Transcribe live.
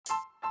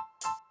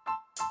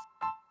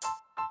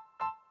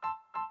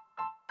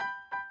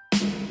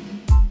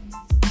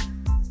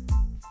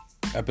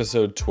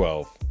Episode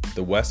 12,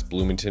 The West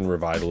Bloomington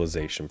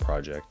Revitalization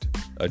Project,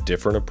 A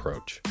Different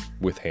Approach,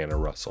 with Hannah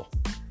Russell.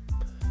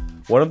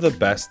 One of the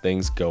best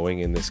things going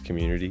in this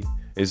community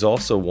is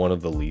also one of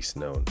the least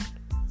known.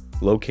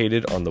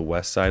 Located on the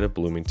west side of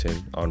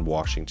Bloomington on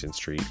Washington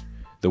Street,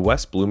 the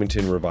West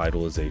Bloomington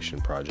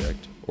Revitalization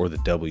Project, or the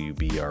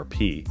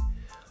WBRP,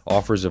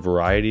 offers a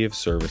variety of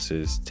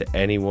services to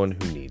anyone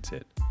who needs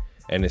it,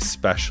 and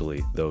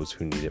especially those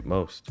who need it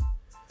most.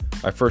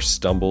 I first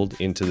stumbled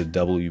into the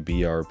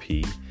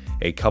WBRP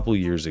a couple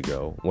years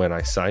ago when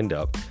I signed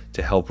up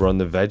to help run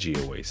the Veggie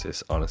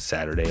Oasis on a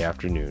Saturday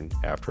afternoon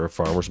after a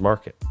farmer's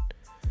market.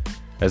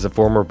 As a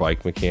former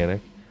bike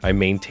mechanic, I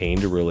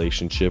maintained a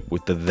relationship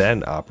with the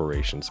then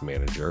operations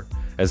manager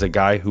as a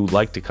guy who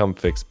liked to come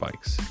fix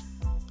bikes.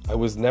 I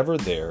was never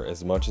there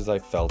as much as I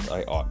felt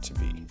I ought to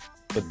be,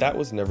 but that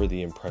was never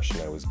the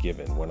impression I was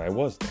given when I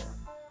was there.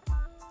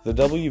 The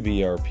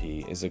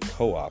WBRP is a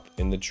co-op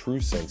in the true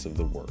sense of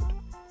the word.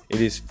 It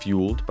is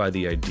fueled by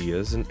the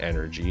ideas and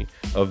energy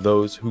of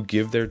those who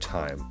give their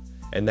time,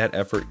 and that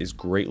effort is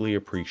greatly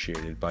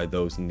appreciated by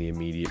those in the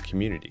immediate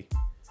community.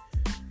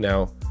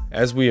 Now,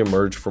 as we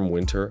emerge from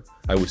winter,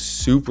 I was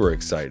super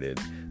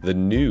excited the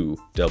new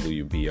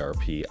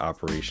WBRP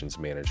operations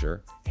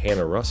manager,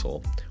 Hannah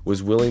Russell,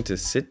 was willing to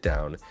sit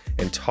down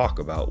and talk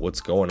about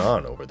what's going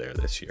on over there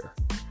this year.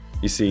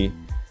 You see,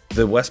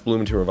 the West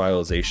Bloomington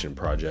Revitalization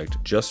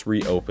Project just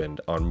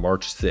reopened on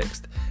March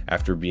 6th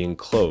after being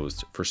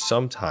closed for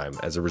some time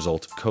as a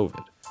result of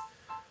COVID.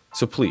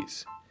 So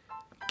please,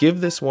 give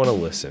this one a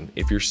listen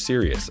if you're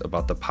serious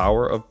about the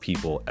power of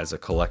people as a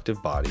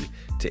collective body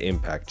to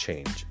impact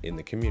change in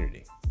the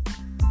community.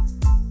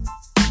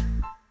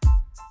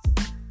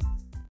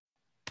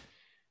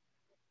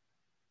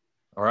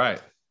 All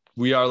right,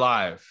 we are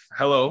live.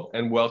 Hello,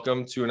 and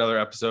welcome to another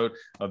episode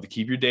of the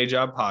Keep Your Day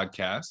Job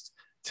podcast.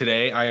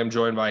 Today, I am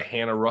joined by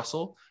Hannah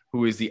Russell,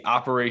 who is the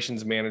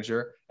operations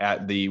manager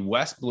at the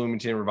West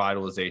Bloomington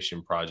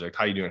Revitalization Project.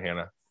 How you doing,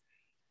 Hannah?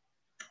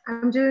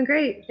 I'm doing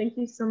great. Thank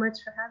you so much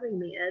for having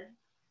me, Ed.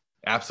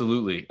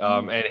 Absolutely.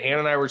 And Hannah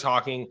and I were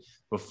talking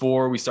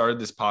before we started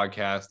this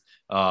podcast.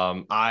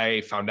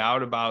 I found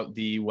out about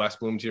the West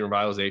Bloomington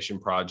Revitalization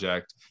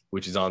Project,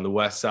 which is on the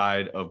west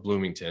side of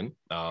Bloomington,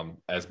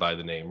 as by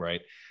the name,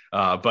 right?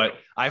 But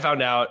I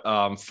found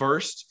out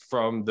first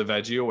from the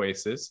Veggie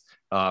Oasis.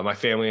 My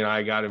family and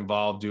I got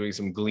involved doing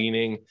some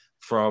gleaning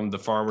from the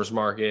farmer's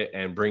market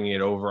and bringing it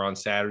over on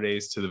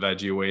Saturdays to the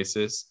Veggie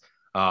Oasis.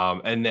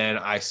 And then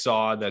I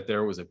saw that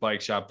there was a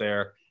bike shop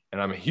there,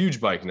 and I'm a huge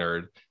bike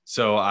nerd.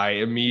 So I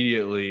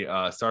immediately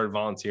started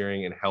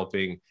volunteering and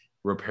helping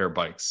repair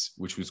bikes,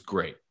 which was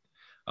great.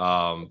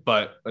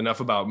 But enough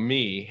about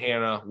me.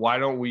 Hannah, why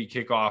don't we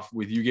kick off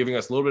with you giving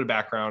us a little bit of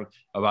background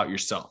about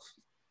yourself?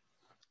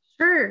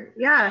 Sure.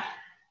 Yeah.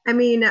 I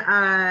mean,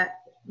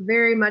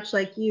 very much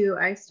like you,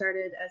 I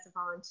started as a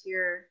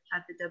volunteer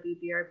at the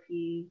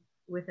WBRP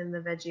within the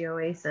Veggie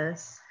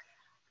Oasis.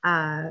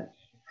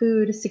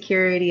 Food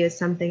security is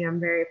something I'm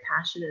very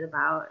passionate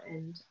about,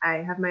 and I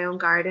have my own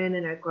garden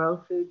and I grow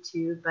food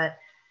too, but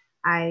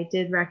I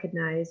did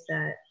recognize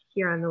that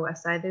here on the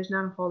west side, there's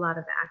not a whole lot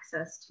of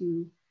access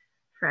to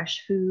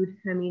fresh food.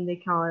 I mean, they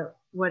call it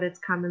what it's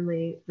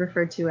commonly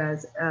referred to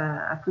as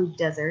a food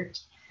desert.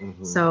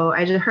 Mm-hmm. So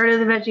I just heard of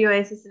the Veggie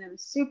Oasis and it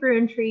was super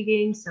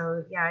intriguing.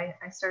 So yeah,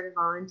 I started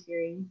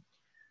volunteering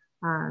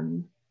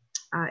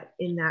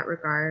in that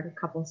regard a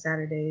couple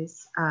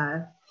Saturdays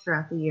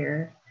throughout the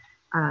year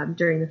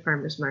during the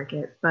farmer's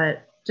market.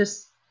 But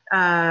just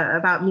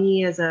about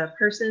me as a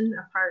person,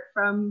 apart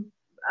from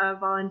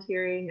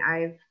volunteering,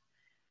 I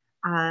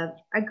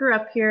grew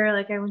up here.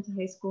 Like I went to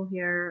high school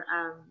here.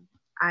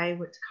 I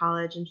went to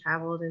college and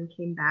traveled and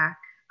came back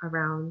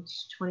around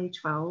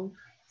 2012.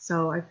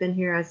 So I've been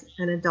here as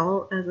an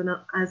adult,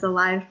 as a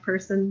live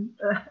person,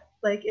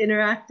 like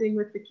interacting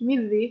with the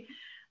community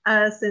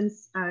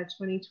since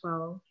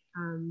 2012.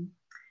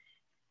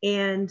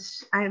 And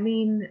I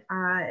mean,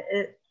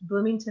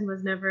 Bloomington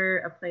was never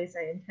a place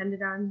I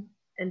intended on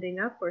ending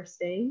up or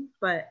staying,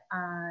 but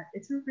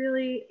it's a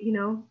really,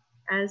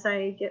 as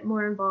I get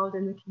more involved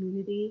in the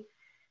community,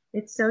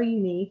 it's so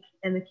unique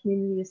and the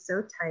community is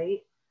so tight.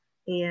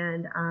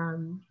 And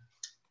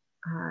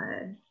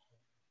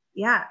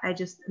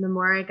the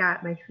more I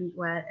got my feet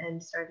wet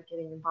and started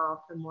getting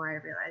involved, the more I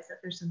realized that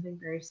there's something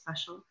very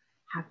special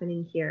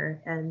happening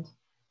here. And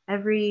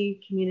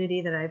every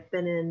community that I've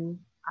been in,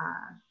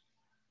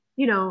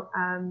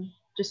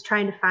 just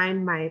trying to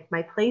find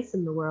my place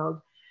in the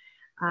world,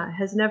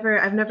 I've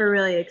never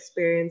really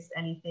experienced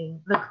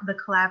anything, the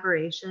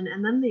collaboration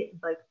and then the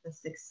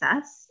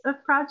success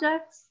of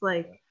projects.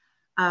 Like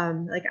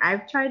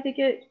I've tried to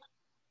get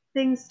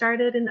things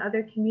started in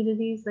other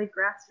communities, like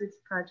grassroots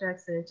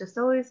projects, and it just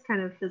always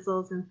kind of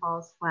fizzles and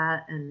falls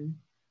flat.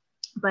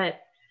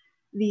 But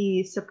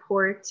the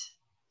support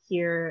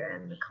here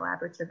and the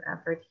collaborative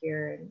effort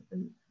here,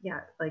 and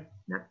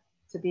not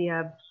to be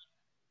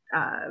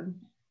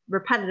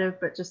repetitive,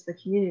 but just the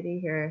community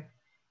here,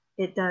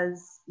 it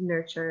does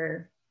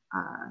nurture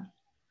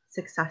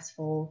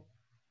successful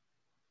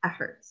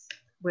efforts.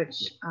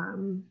 which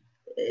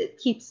it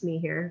keeps me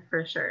here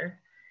for sure.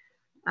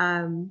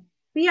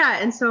 But yeah,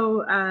 and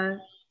so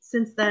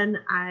since then,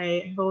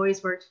 I have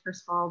always worked for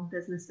small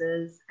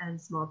businesses and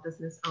small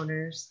business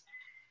owners,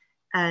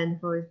 and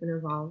have always been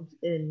involved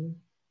in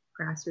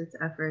grassroots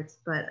efforts.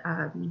 But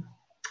I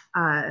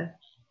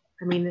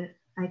mean,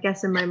 I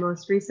guess in my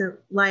most recent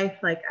life,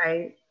 like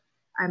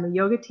I'm a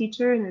yoga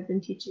teacher, and I've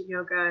been teaching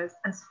yoga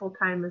as full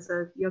time as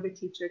a yoga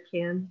teacher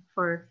can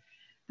for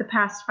the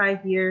past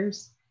 5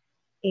 years.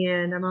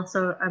 And I'm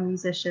also a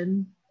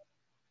musician,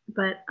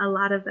 but a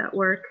lot of that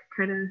work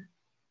kind of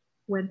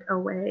went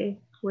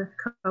away with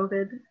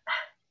COVID.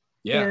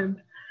 Yeah.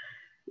 And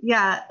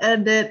yeah,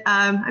 and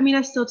I mean,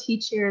 I still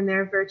teach here and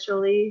there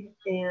virtually,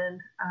 and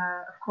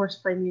of course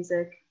play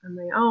music on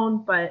my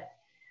own, but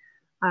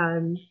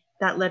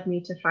that led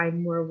me to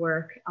find more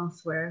work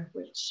elsewhere,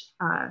 which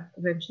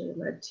eventually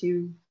led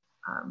to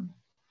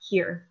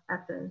here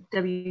at the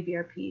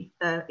WBRP,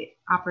 the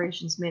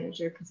operations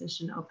manager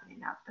position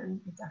opening up,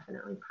 and I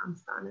definitely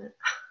pounced on it.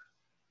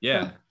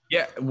 Yeah. So.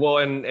 Yeah. Well,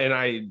 and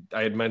I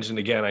had mentioned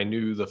again, I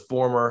knew the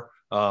former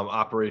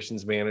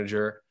operations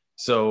manager.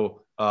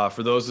 So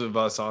for those of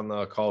us on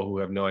the call who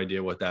have no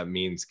idea what that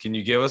means, can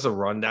you give us a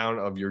rundown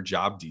of your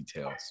job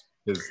details?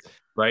 Because,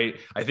 right,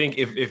 I think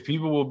if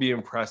people will be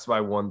impressed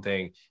by one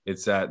thing,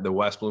 it's that the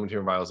West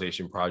Bloomington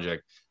Revitalization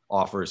Project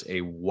offers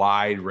a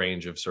wide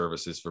range of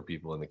services for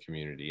people in the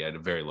community at a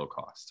very low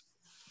cost.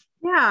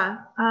 Yeah.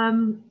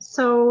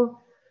 So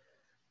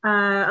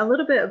a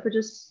little bit of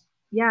just,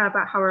 yeah,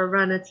 about how we're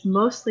run. It's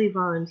mostly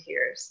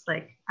volunteers.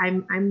 Like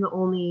I'm the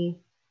only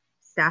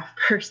staff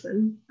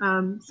person.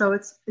 So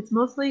it's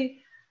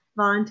mostly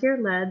volunteer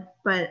led,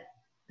 but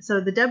so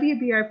the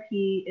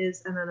WBRP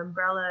is an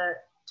umbrella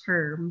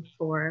term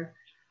for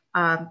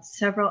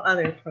several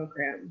other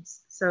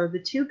programs. So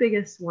the two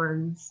biggest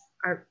ones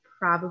are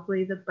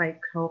probably the Bike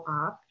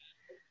Co-op,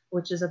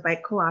 which is a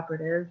bike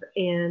cooperative,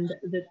 and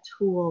the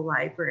Tool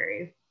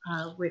Library,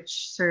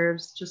 which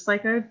serves just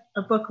like a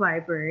book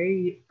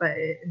library, but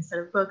instead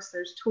of books,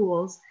 there's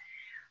tools.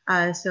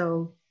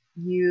 So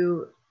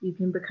you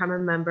can become a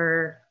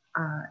member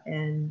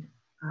and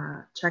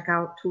check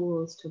out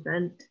tools to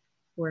rent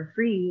for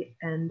free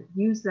and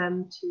use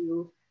them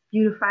to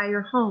beautify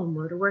your home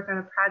or to work on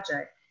a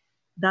project,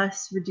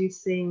 thus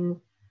reducing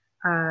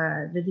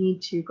the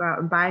need to go out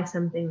and buy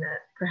something that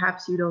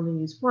perhaps you'd only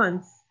use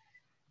once,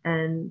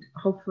 and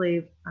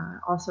hopefully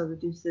also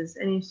reduces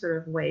any sort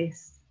of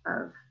waste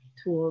of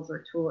tools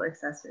or tool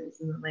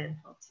accessories in the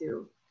landfill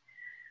too.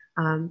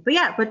 But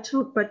yeah, but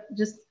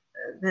just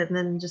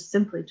then just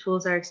simply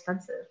tools are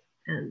expensive,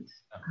 and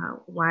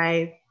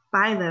why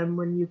buy them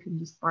when you can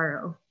just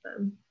borrow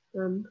them?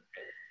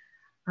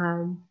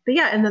 But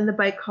yeah, and then the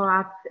Bike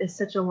Co-op is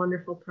such a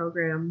wonderful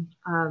program,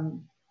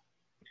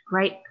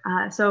 right?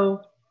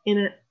 So in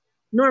a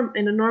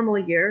normal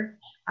year,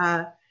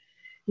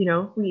 you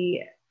know,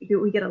 we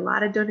get a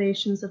lot of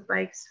donations of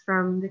bikes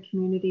from the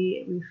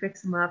community. We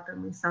fix them up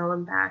and we sell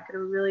them back at a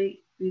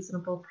really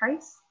reasonable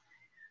price.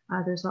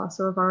 There's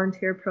also a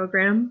volunteer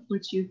program,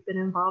 which you've been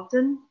involved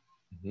in,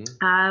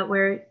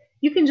 where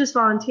you can just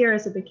volunteer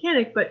as a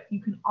mechanic, but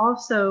you can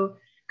also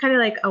kind of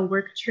like a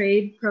work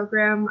trade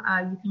program.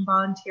 You can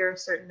volunteer a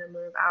certain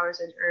number of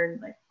hours and earn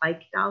like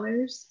bike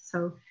dollars.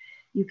 So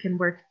you can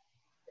work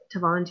to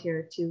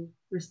volunteer to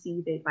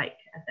receive a bike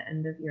at the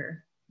end of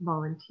your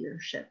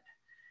volunteership.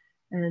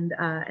 And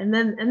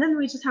then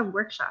we just have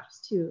workshops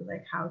too,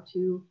 like how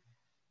to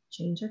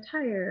change a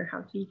tire,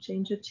 how to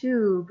change a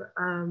tube,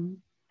 and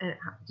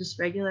just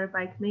regular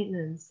bike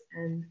maintenance.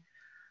 And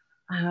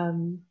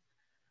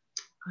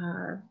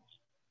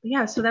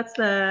yeah, so that's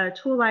the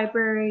Tool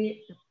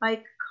Library, the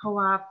Bike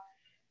Co-op.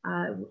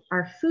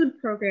 Our food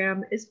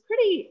program is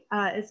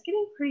it's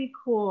getting pretty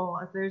cool.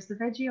 There's the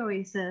Veggie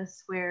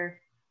Oasis, where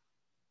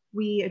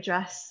we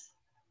address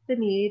the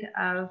need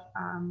of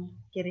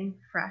getting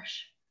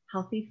fresh,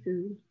 healthy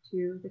food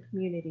to the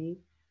community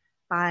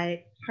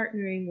by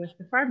partnering with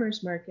the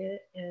farmers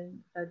market and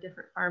the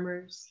different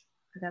farmers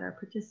that are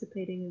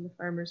participating in the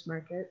farmers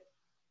market.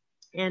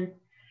 And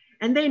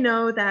they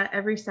know that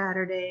every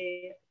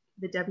Saturday,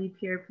 the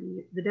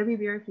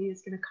WBRP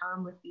is going to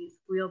come with these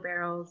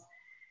wheelbarrows,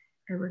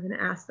 and we're going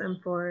to ask them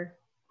for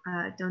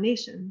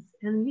donations.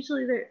 And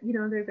usually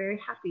they're very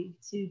happy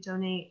to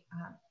donate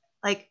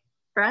like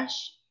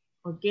fresh,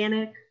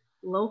 organic,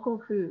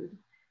 local food.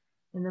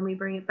 And then we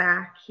bring it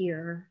back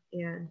here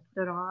and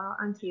put it all out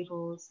on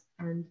tables,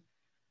 and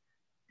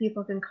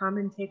people can come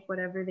and take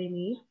whatever they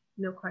need,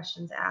 no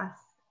questions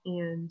asked.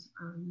 And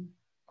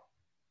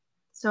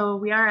so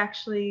we are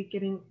actually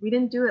we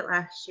didn't do it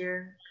last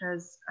year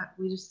because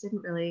we just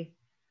didn't really.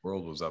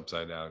 World was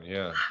upside down.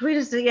 Yeah. We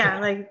just, yeah,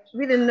 like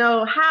we didn't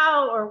know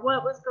how or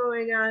what was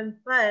going on.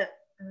 But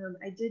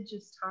I did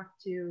just talk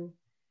to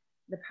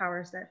the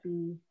powers that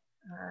be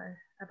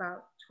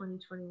about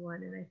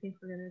 2021, and I think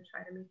we're going to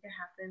try to make it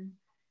happen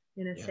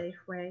in a safe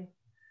way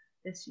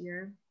this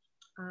year.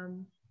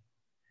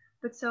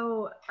 But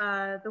so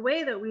the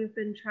way that we've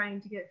been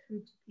trying to get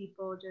food to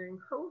people during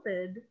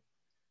COVID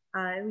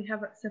We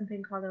have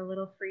something called a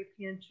Little Free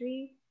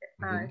Pantry.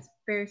 Hmm. It's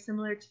very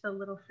similar to the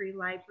Little Free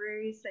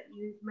Libraries that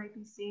you might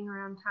be seeing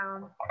around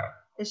town.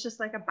 It's just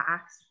like a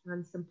box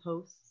on some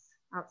posts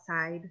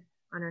outside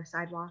on our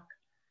sidewalk.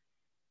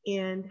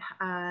 And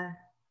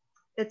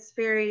it's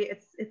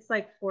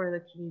like for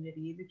the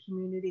community. The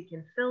community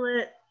can fill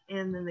it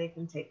and then they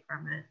can take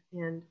from it.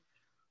 And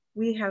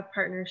we have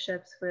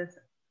partnerships with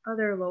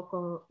other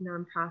local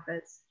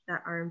nonprofits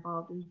that are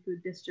involved in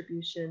food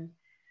distribution,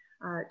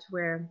 to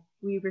where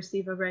we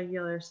receive a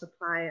regular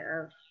supply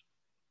of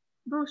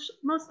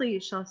mostly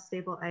shelf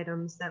stable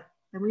items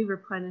and we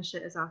replenish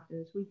it as often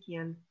as we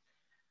can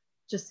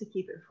just to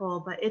keep it full.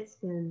 But it's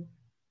been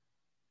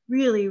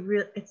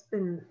it's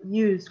been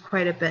used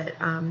quite a bit,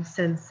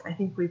 since I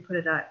think we put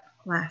it up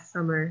last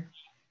summer,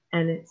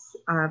 and it's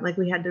like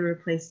we had to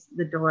replace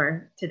the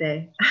door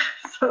today.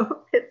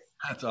 So it's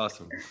That's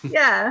awesome.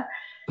 yeah,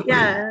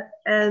 yeah.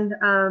 And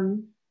I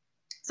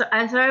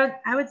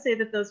would say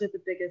that those are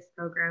the biggest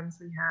programs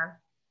we have.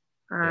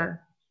 Yeah.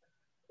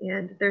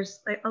 And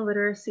there's like a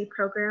literacy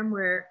program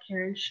where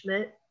Karen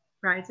Schmidt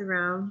rides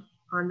around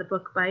on the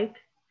book bike,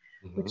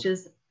 Hmm. which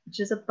is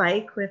a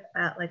bike with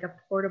like a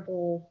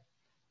portable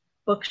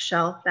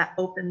bookshelf that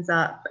opens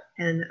up,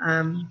 and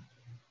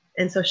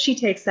so she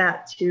takes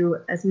that to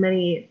as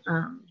many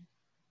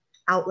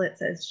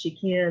outlets as she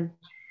can,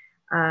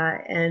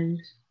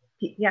 and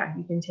yeah,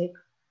 you can take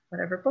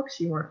whatever books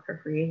you want for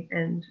free,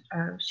 and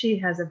she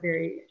has a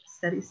very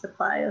steady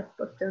supply of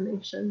book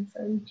donations,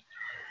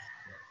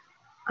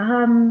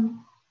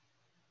 um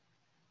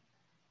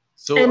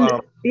So, and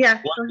yeah,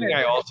 one go thing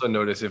ahead. I also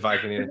noticed, if I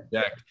can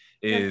interject,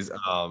 is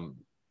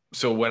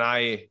so when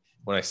I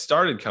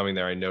started coming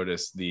there, I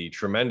noticed the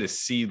tremendous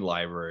seed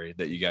library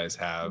that you guys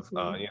have.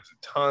 Mhm. You have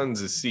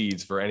tons of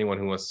seeds for anyone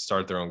who wants to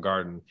start their own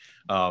garden.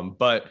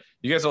 But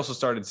you guys also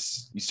started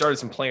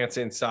some plants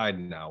inside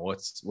now.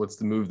 What's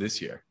the move this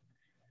year?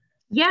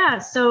 Yeah,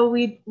 so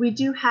we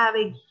do have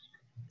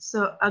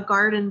a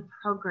garden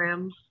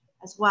program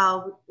as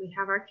well. We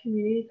have our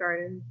community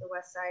garden, the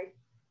West Side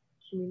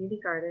Community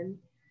Garden.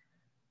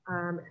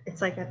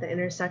 It's like at the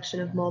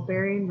intersection of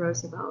Mulberry and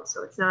Roosevelt,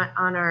 so it's not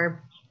on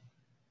our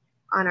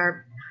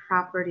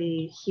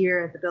property here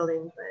at the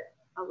building,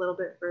 but a little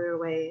bit further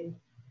away.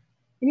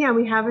 And yeah,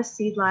 we have a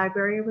seed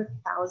library with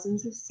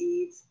thousands of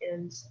seeds,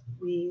 and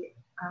we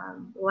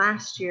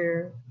last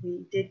year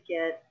we did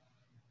get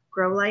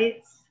grow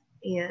lights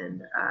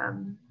and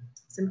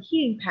some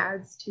heating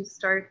pads to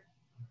start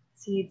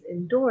seeds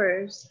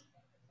indoors.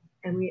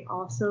 And we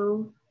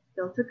also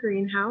built a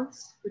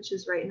greenhouse, which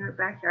is right in our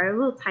backyard, a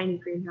little tiny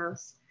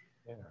greenhouse.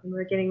 Yeah. And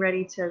we're getting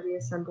ready to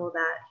reassemble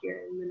that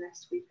here in the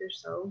next week or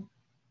so.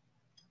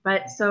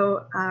 But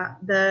so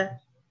the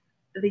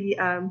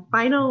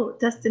final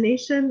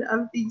destination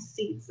of these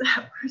seats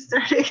that we're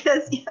starting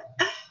is, yeah,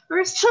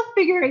 we're still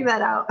figuring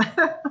that out.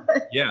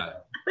 Yeah.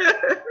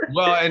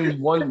 Well, and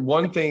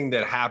one thing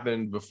that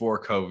happened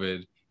before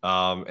COVID,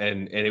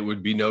 and it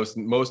would be most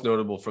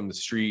notable from the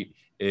street,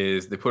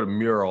 is they put a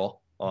mural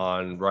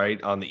on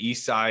right on the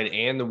east side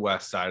and the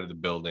west side of the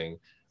building.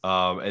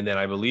 And then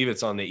I believe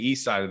it's on the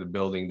east side of the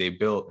building. They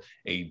built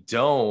a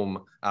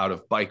dome out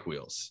of bike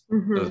wheels. So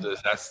Mm-hmm. is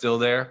that still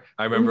there?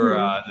 I remember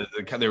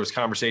there was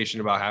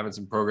conversation about having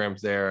some programs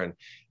there and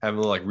having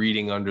a little like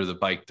reading under the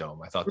bike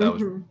dome. I thought that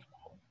was Mm-hmm. cool.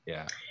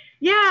 Yeah.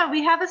 Yeah,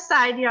 we have a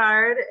side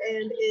yard,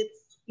 and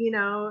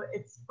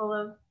it's full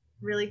of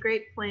really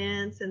great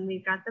plants, and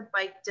we've got the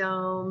bike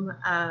dome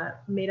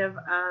made of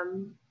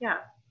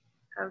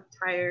of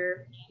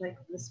tire, like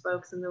the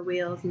spokes and the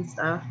wheels and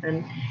stuff,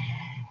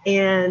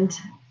 and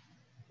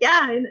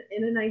yeah,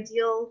 in an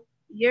ideal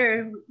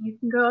year, you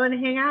can go and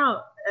hang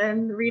out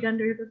and read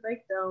under the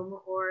bike dome,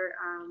 or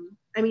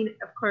I mean,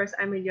 of course,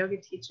 I'm a yoga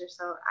teacher,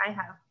 so I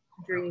have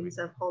dreams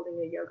of holding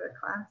a yoga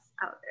class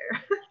out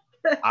there.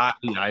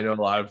 I know a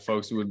lot of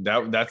folks who would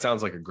that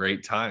sounds like a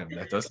great time.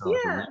 That does sound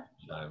like a Yeah, really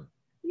good time.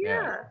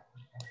 Yeah. yeah.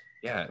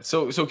 Yeah.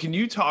 So can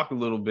you talk a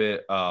little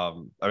bit? I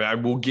mean, I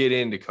will get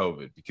into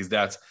COVID because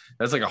that's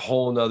like a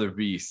whole nother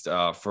beast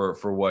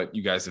for what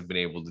you guys have been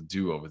able to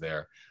do over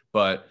there.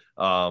 But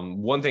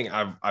one thing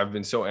I've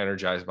been so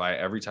energized by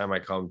every time I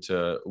come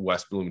to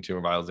West Bloomington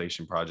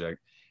Revitalization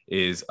Project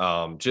is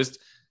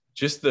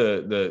just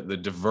the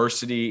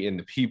diversity in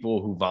the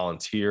people who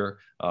volunteer.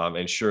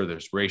 And sure,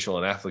 there's racial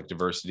and ethnic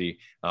diversity,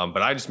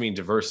 but I just mean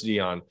diversity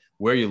on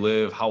where you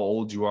live, how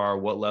old you are,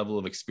 what level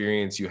of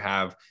experience you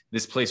have.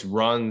 This place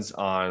runs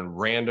on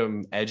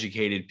random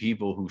educated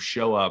people who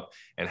show up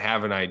and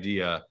have an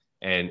idea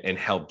and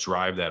help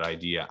drive that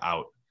idea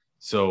out.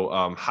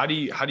 So how do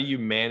you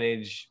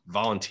manage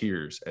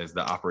volunteers as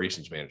the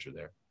operations manager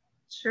there?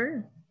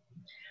 Sure.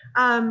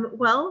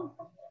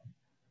 Well,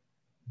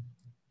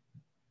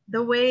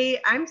 the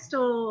way I'm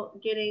still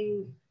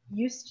getting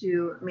used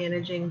to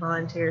managing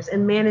volunteers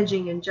and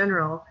managing in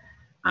general,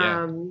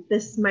 Yeah.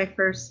 this is my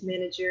first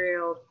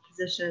managerial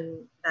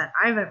position that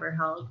I've ever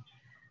held.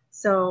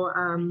 So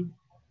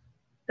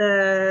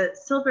the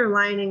silver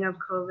lining of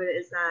COVID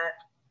is that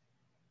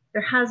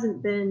there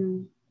hasn't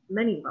been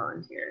many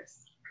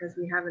volunteers because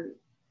we haven't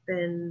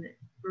been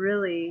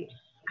really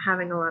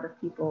having a lot of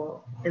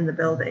people in the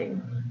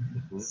building.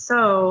 Mhm.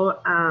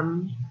 So,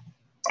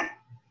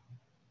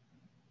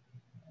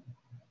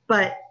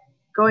 but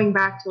going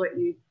back to what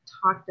you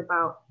talked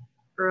about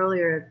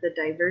earlier, the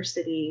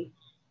diversity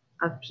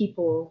of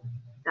people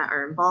that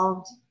are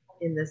involved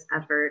in this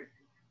effort,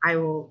 I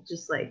will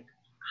just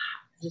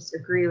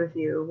agree with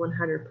you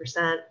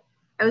 100%.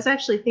 I was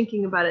actually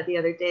thinking about it the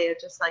other day of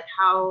just like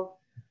how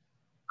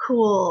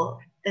cool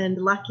and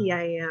lucky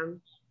I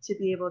am to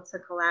be able to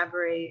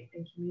collaborate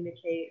and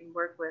communicate and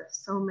work with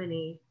so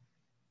many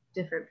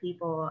different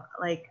people,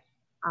 like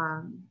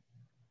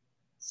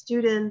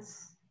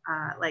students,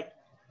 like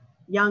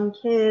young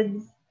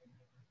kids,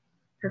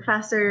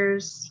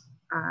 professors,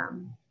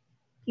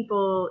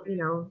 people,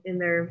 in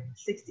their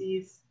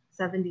 60s,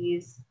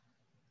 70s,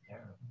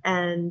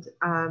 and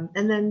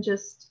then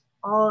just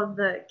all of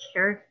the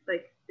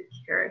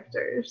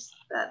characters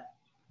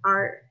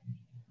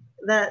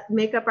that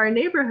make up our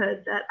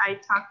neighborhood that I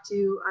talk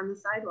to on the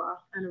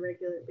sidewalk on a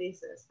regular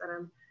basis that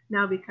I'm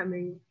now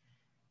becoming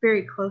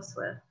very close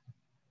with.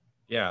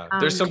 Yeah,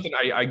 there's something,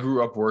 I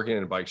grew up working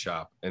in a bike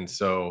shop, and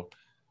so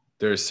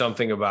there's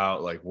something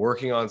about like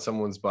working on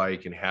someone's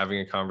bike and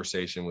having a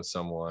conversation with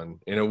someone.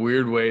 In a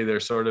weird way,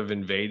 they're sort of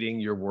invading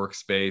your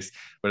workspace,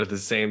 but at the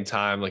same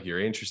time, like, you're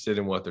interested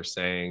in what they're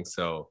saying.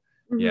 So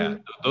yeah,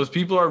 those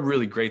people are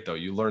really great though.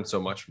 You learn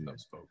so much from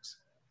those folks.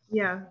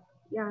 Yeah.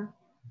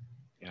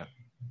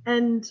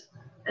 And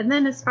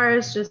then as far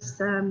as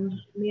just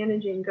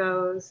managing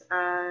goes,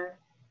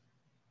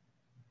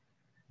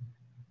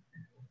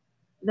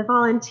 the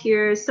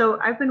volunteers. So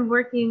I've been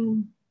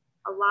working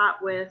a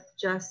lot with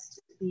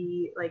just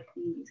the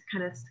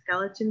kind of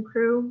skeleton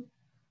crew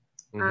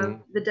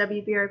of the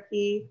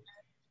WBRP.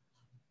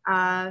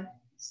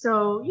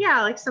 So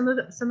yeah, like some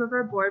of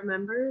our board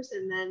members,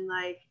 and then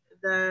like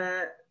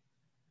the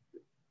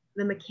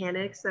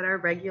mechanics that are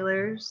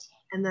regulars,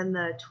 and then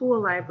the tool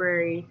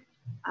library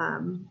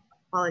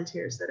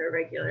volunteers that are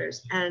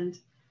regulars. And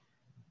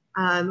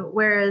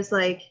whereas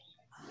like,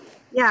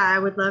 yeah, I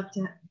would love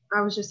to.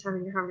 I was just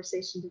having a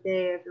conversation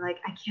today of like,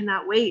 I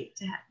cannot wait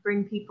to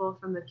bring people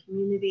from the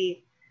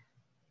community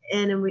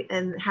in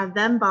and have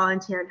them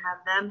volunteer and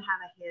have them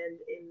have a hand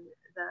in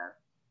the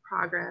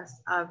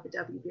progress of the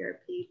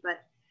WBRP.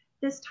 But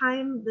this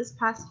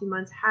past few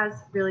months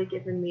has really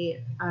given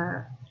me,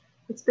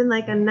 it's been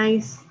like a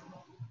nice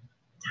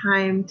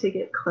time to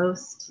get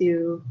close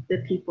to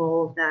the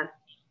people that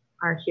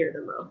are here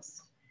the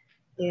most.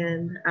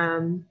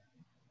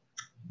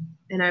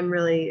 And I'm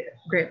really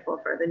grateful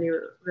for the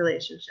new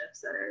relationships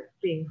that are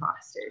being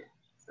fostered.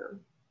 So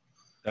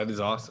that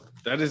is awesome.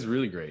 That is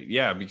really great.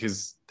 Yeah,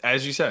 because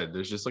as you said,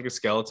 there's just like a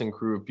skeleton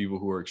crew of people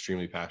who are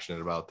extremely passionate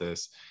about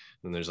this.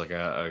 And there's like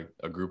a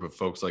group of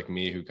folks like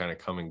me who kind of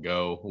come and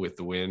go with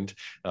the wind.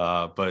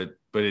 But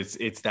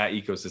it's that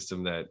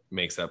ecosystem that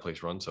makes that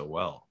place run so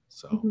well.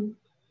 So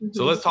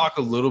So let's talk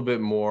a little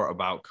bit more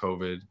about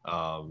COVID.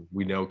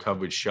 We know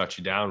COVID shut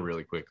you down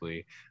really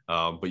quickly,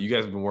 but you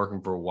guys have been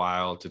working for a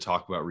while to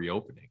talk about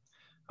reopening.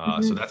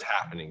 So that's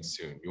happening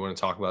soon. You want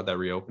to talk about that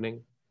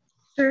reopening?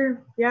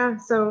 Sure. Yeah.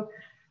 So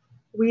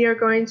we are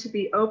going to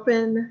be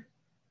open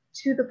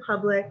to the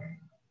public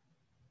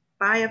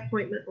by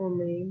appointment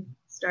only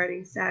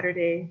starting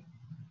Saturday,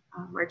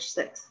 March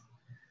 6th.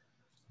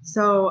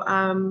 So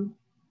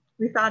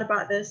we thought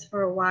about this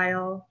for a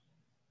while,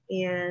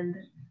 and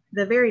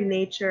the very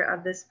nature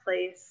of this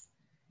place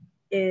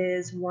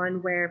is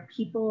one where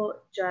people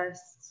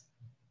just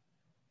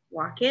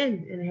walk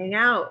in and hang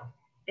out,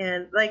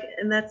 and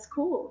that's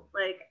cool.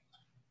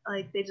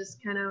 Like they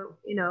just kind of,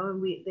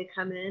 and they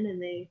come in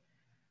and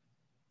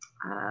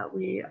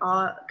we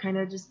all kind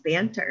of just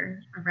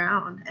banter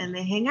around and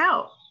they hang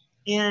out.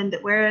 And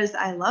whereas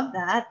I love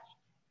that,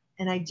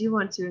 and I do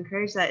want to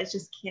encourage that, it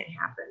just can't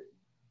happen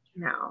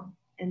now.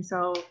 And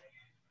so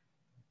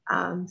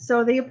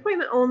so the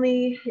appointment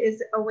only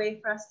is a way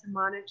for us to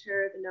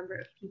monitor the number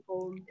of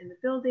people in the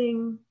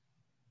building.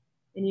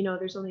 And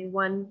there's only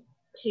one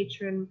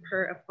patron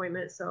per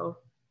appointment, so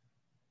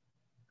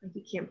like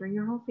you can't bring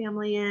your whole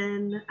family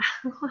in,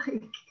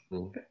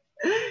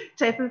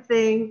 type of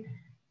thing.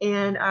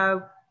 And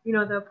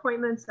the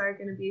appointments are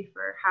going to be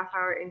for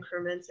half-hour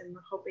increments, and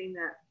we're hoping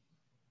that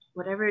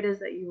whatever it is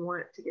that you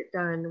want to get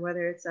done,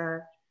 whether it's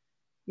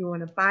you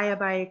want to buy a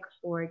bike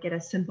or get a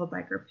simple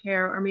bike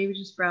repair, or maybe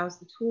just browse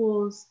the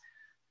tools,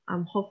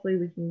 hopefully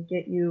we can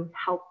get you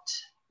helped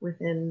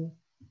within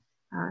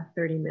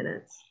 30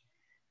 minutes.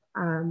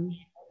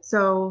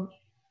 So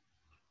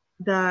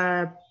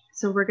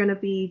we're going to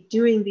be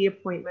doing the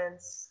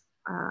appointments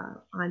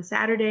on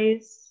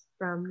Saturdays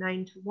from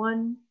 9 to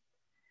 1,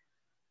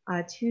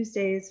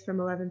 Tuesdays from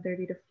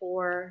 11:30 to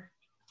 4,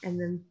 and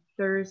then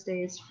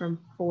Thursdays from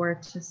 4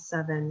 to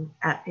 7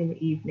 in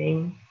the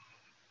evening.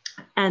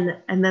 And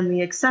then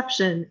the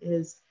exception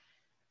is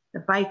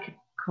the bike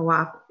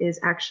co-op is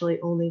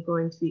actually only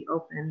going to be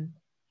open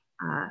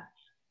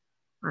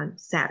on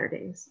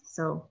Saturdays.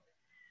 So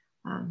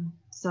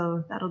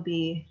that'll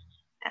be,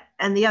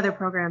 and the other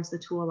programs, the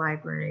tool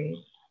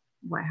library,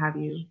 what have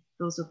you,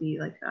 those will be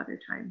like the other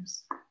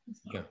times.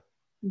 Yeah.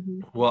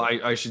 Mm-hmm. Well,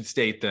 I should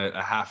state that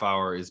a half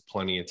hour is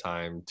plenty of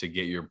time to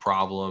get your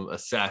problem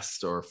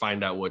assessed or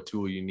find out what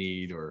tool you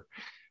need or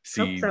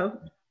Hope see, so.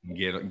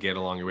 get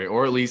along your way,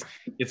 or at least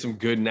get some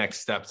good next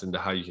steps into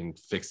how you can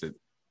fix it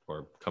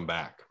or come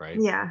back, right?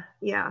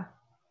 Yeah.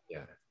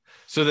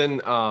 So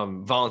then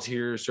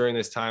volunteers during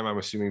this time, I'm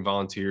assuming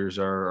volunteers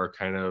are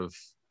kind of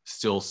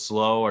still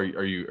slow.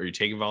 Are you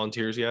taking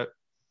volunteers yet?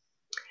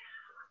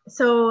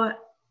 So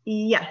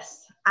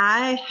yes,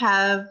 I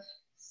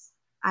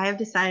have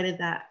decided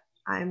that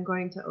I'm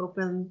going to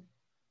open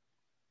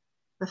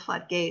the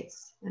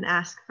floodgates and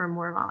ask for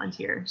more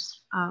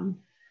volunteers.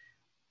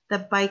 The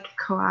bike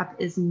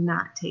co-op is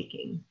not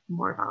taking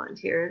more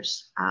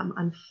volunteers,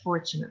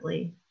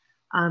 unfortunately.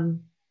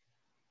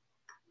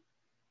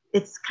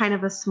 It's kind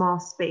of a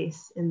small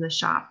space in the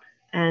shop,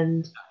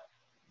 and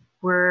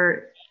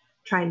we're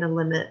trying to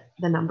limit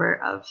the number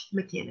of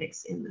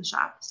mechanics in the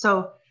shop.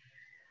 So,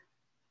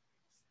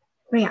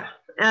 yeah.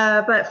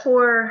 But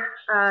for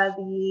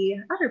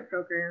the other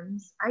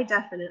programs, I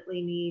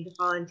definitely need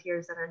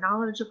volunteers that are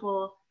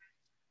knowledgeable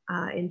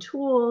in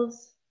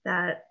tools,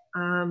 that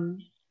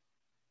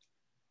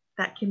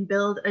that can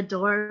build a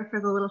door for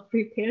the little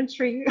free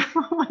pantry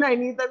when I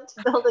need them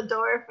to build a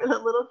door for the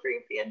little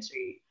free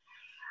pantry.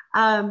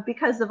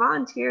 Because the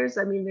volunteers,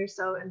 I mean, they're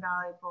so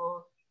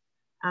invaluable.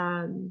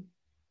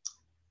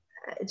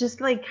 Just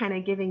like kind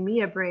of giving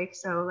me a break.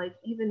 So like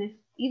even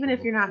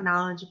if you're not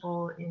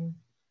knowledgeable in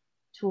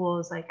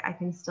tools, like I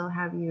can still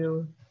have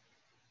you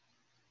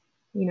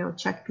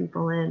check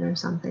people in or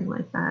something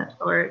like that,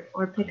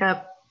 or pick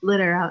up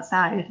litter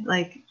outside,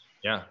 like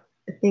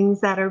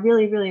things that are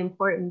really, really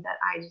important that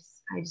I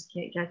just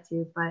can't get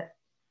to. But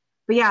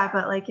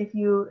like if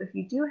you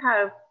do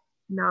have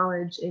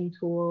knowledge in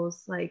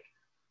tools, like,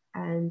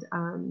 and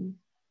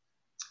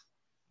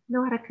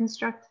know how to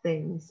construct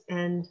things,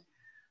 and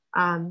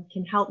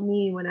can help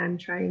me when I'm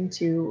trying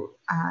to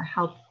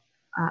help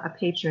a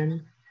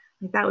patron,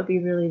 like that would be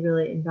really,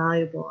 really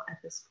invaluable at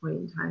this point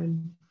in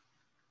time.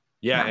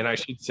 Yeah, and I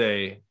should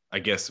say, I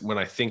guess when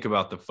I think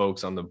about the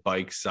folks on the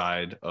bike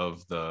side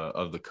of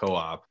the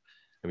co-op,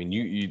 I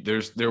mean,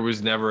 there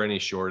was never any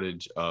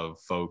shortage of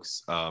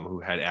folks who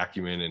had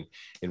acumen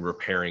in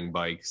repairing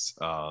bikes.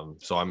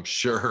 So I'm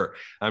sure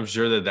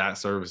that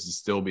service is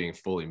still being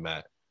fully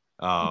met.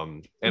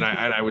 And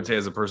I would say,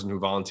 as a person who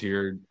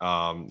volunteered,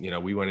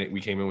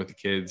 we came in with the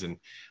kids, and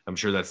I'm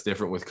sure that's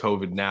different with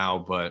COVID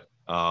now, but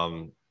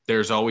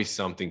there's always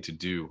something to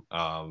do.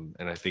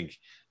 And I think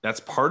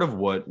that's part of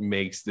what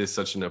makes this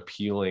such an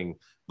appealing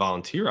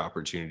volunteer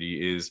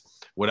opportunity, is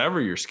whatever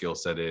your skill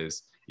set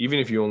is, even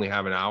if you only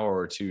have an hour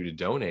or two to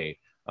donate.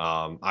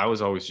 I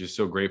was always just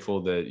so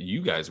grateful that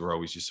you guys were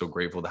always just so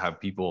grateful to have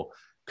people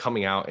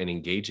coming out and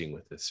engaging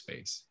with this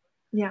space.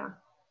 Yeah.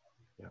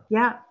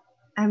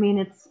 I mean,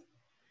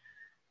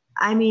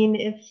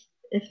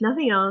 if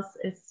nothing else,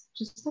 it's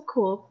just a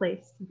cool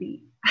place to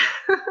be.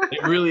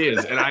 It really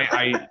is. And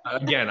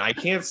I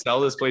can't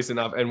sell this place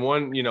enough. And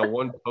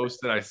one post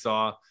that I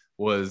saw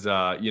was,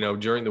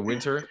 during the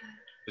winter,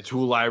 the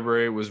tool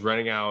library was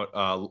renting out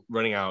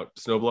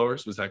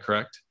snowblowers. Was that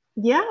correct?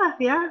 Yeah.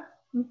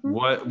 Mm-hmm.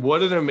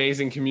 What an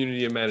amazing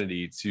community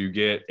amenity to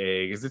get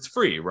because it's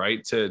free,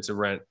 right? To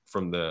rent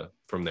from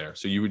there.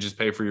 So you would just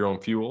pay for your own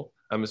fuel,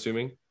 I'm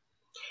assuming.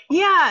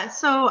 Yeah.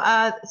 So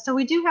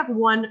we do have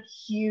one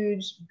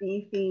huge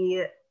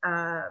beefy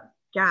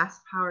gas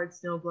powered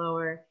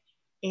snowblower,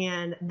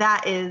 and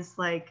that is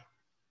like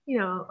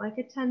like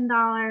a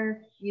 $10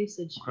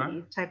 usage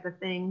fee type of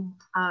thing.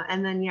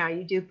 And then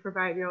you do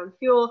provide your own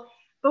fuel,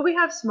 but we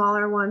have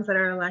smaller ones that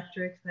are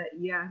electric that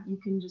you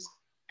can just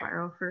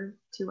borrow for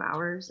 2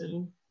 hours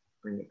and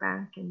bring it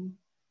back, and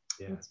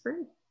it's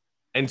free.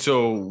 And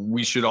so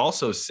we should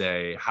also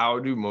say, how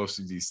do most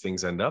of these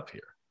things end up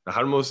here?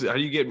 How do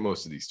you get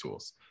most of these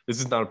tools? This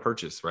is not a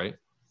purchase, right?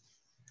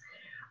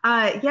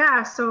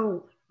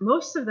 So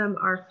most of them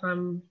are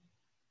from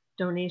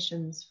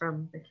donations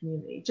from the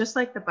community, just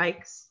like the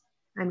bikes.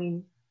 I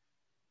mean,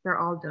 they're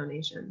all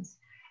donations.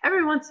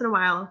 Every once in a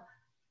while,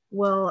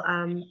 we'll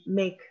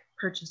make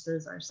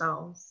purchases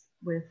ourselves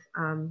with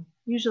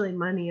usually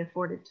money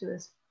afforded to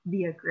us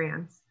via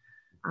grants.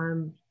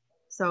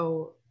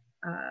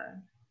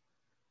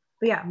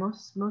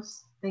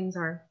 Most things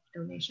are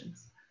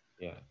donations.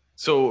 Yeah.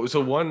 So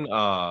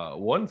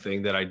one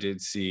thing that I did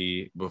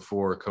see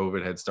before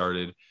COVID had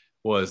started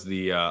was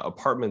the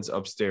apartments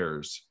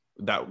upstairs.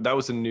 That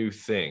was a new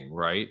thing,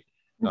 right?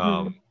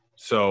 Mm-hmm.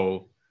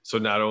 So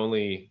not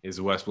only is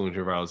the West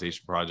Bloomington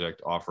Revitalization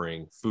Project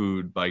offering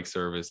food, bike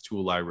service,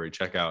 tool library,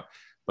 checkout,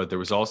 but there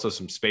was also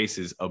some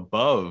spaces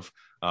above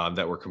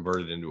that were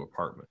converted into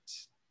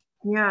apartments.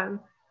 Yeah.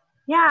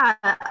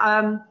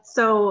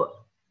 So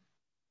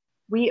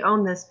we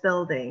own this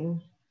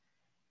building,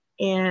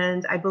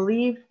 and I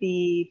believe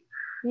the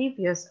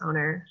previous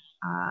owner,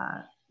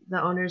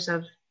 the owners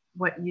of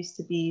what used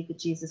to be the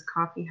Jesus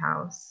Coffee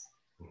House,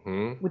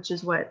 mm-hmm. which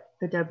is what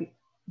the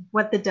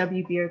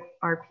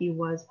WBRP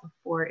was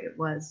before it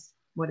was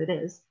what it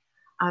is.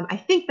 I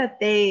think that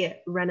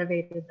they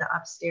renovated the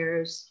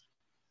upstairs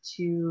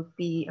to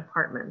be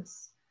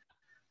apartments.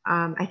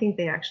 I think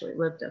they actually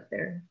lived up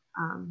there,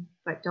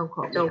 but don't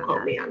quote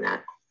me on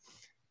that.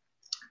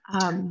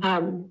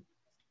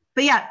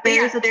 But yeah,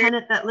 there is a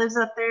tenant that lives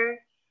up there,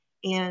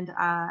 and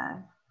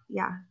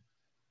yeah.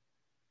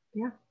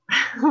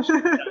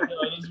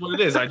 It is what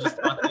it is. I just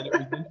thought that it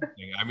was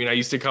interesting. I mean, I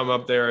used to come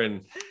up there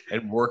and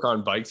work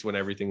on bikes when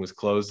everything was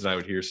closed, and I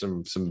would hear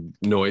some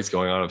noise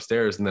going on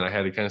upstairs, and then I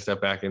had to kind of step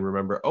back and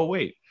remember, oh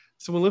wait,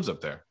 someone lives up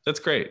there. That's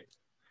great.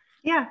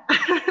 Yeah.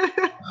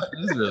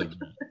 This is really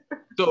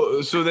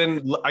good. So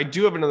then I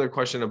do have another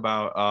question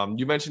about,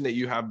 you mentioned that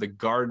you have the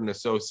garden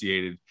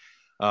associated.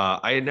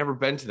 I had never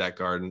been to that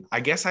garden. I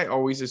guess I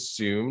always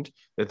assumed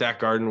that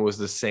garden was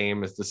the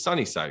same as the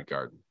Sunnyside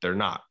garden. They're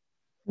not.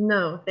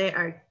 No, they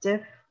are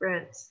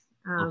different.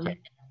 Okay.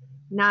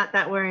 Not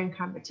that we're in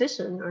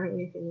competition or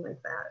anything like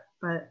that,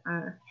 but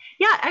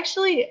yeah,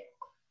 actually,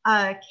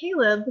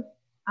 Caleb,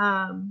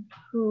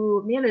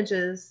 who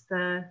manages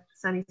the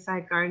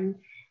Sunnyside Garden,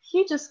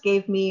 he just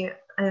gave me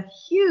a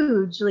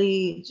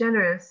hugely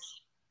generous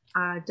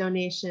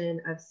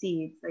donation of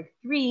seeds, like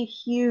 3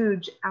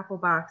 huge apple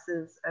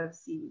boxes of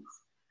seeds.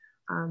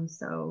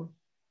 So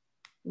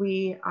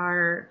we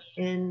are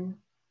in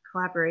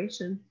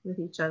collaboration with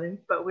each other,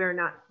 but we're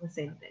not the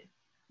same thing.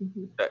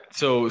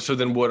 So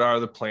then what are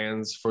the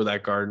plans for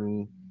that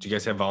garden? Do you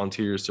guys have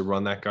volunteers to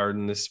run that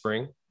garden this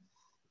spring?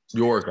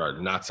 Your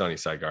garden, not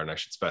Sunnyside Garden, I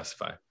should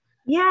specify.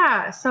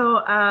 Yeah,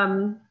 so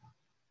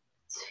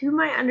to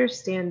my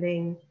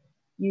understanding,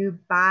 you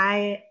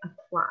buy a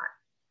plot.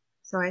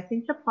 So I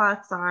think the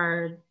plots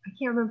are, I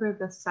can't remember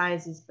the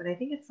sizes, but I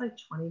think it's like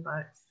 $20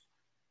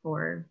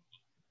 for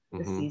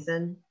the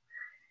season.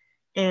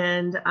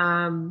 And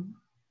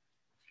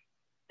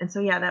so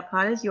yeah, that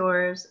plot is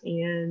yours.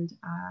 And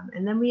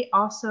then we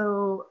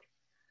also,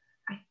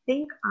 I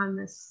think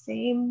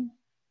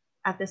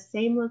at the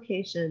same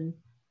location,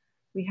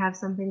 we have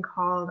something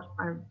called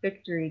our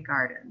Victory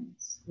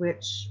Gardens,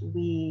 which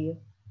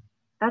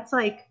that's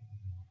like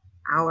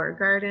our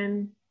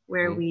garden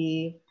where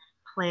we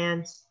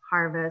plant,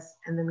 harvest,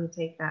 and then we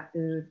take that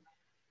food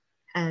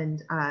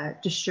and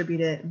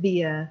distribute it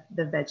via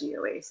the Veggie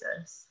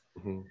Oasis.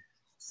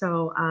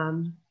 So,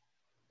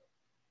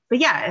 but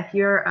yeah, if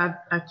you're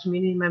a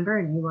community member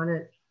and you want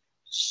to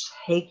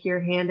take your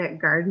hand at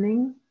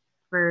gardening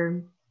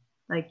for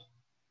like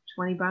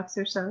 $20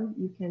 or so,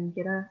 you can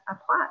get a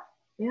plot.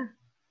 Yeah.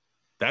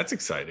 That's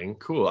exciting.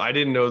 Cool. I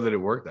didn't know that it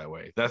worked that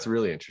way. That's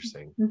really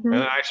interesting.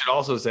 And I should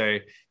also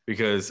say,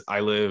 because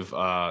I live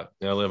on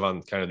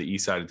kind of the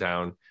east side of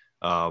town,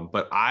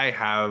 but I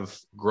have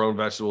grown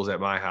vegetables at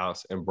my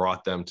house and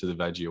brought them to the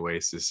Veggie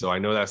Oasis. So I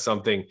know that's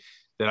something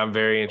that I'm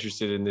very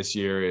interested in this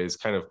year, is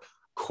kind of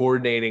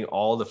coordinating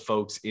all the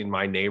folks in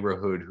my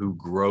neighborhood who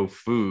grow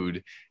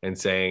food and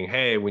saying,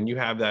 hey, when you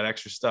have that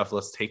extra stuff,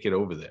 let's take it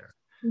over there.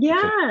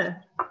 Yeah.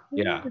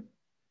 Yeah.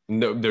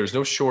 No, there's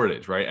no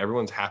shortage, right?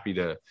 Everyone's happy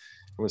to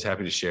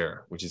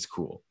share, which is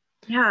cool.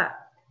 Yeah.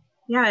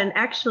 And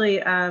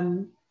actually,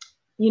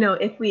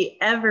 if we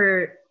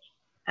ever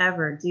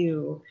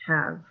do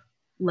have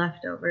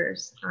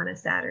leftovers on a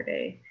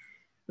Saturday,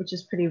 which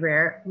is pretty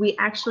rare, we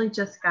actually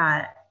just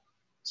got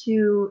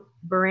 2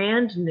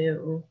 brand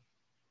new,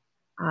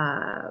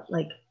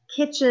 like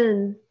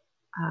kitchen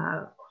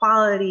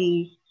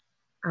quality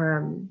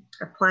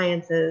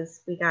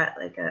appliances. We got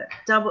like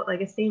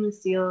a stainless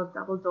steel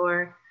double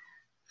door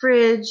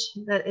fridge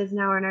that is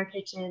now in our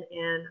kitchen,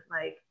 and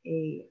like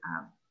a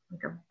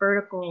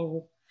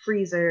vertical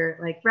freezer,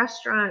 like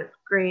restaurant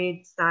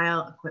grade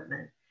style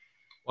equipment.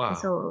 Wow. And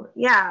so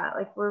yeah,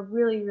 like we're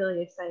really,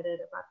 really excited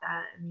about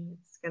that. I mean,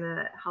 it's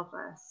gonna help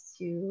us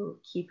to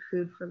keep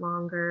food for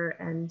longer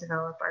and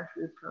develop our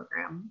food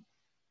program.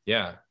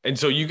 Yeah. And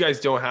so you guys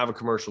don't have a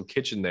commercial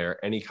kitchen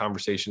there. Any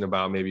conversation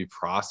about maybe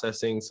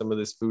processing some of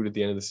this food at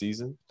the end of the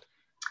season?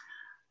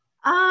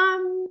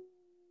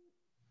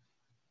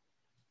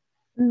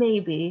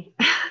 Maybe.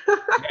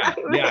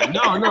 Yeah.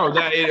 No,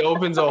 that it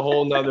opens a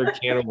whole nother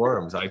can of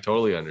worms. I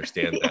totally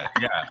understand that.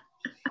 Yeah.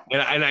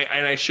 And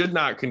I should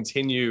not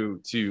continue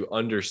to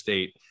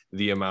understate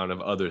the amount of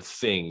other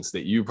things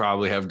that you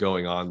probably have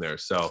going on there.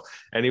 So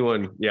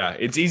anyone, yeah,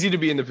 it's easy to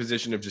be in the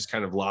position of just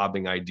kind of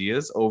lobbing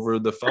ideas over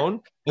the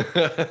phone.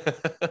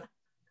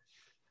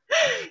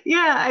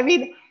 Yeah, I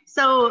mean,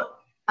 so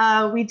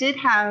we did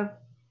have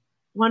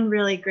one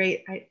really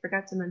great, I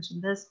forgot to mention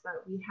this,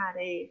 but we had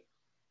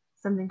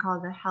something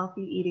called the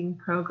Healthy Eating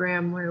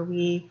Program, where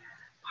we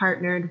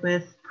partnered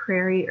with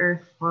Prairie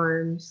Earth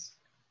Farms,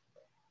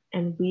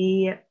 and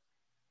we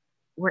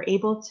were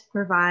able to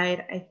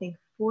provide, I think,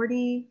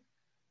 40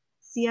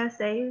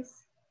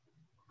 CSAs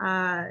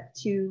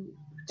to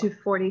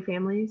 40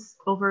 families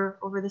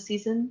over the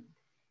season.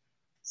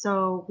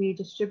 So we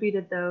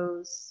distributed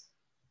those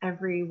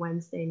every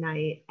Wednesday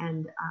night,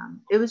 and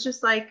it was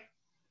just like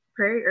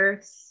Prairie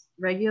Earth's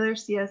regular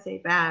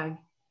CSA bag,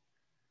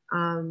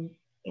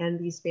 and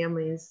these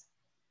families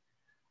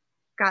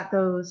got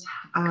those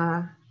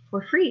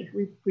for free.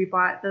 We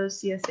bought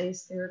those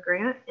CSAs through a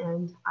grant,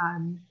 and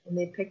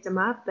they picked them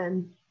up,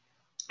 and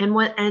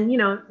you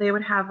know, they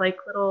would have like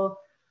little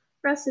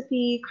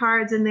recipe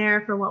cards in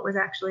there for what was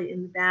actually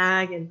in the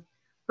bag, and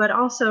but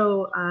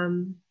also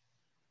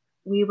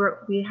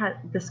we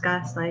had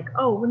discussed like,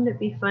 oh, wouldn't it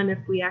be fun if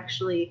we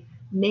actually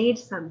made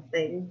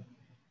something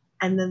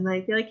and then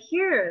like be like,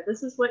 here,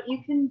 this is what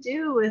you can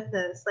do with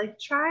this, like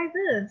try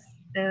this.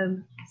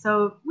 And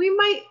so we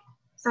might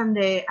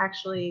someday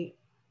actually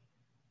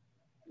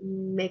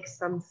make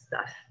some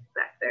stuff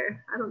back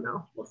there. I don't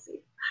know, we'll see.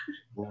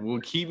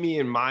 Well, keep me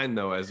in mind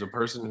though, as a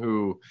person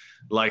who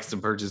likes to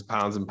purchase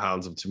pounds and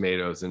pounds of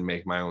tomatoes and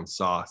make my own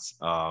sauce.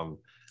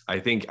 I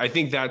think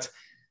that's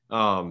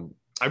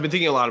I've been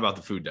thinking a lot about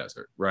the food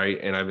desert, right?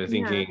 And I've been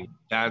thinking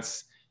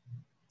that's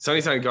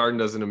Sunnyside Garden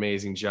does an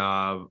amazing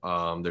job.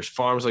 There's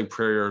farms like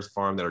Prairie Earth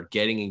Farm that are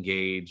getting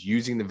engaged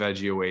using the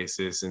Veggie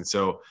Oasis. And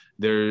so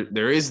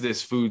there is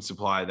this food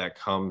supply that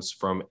comes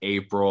from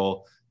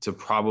April to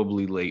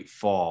probably late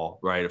fall,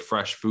 right? A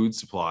fresh food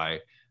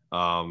supply.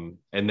 And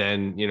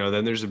then, you know,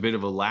 then there's a bit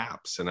of a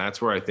lapse, and that's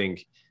where I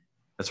think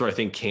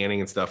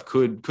canning and stuff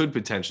could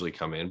potentially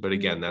come in. But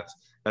again,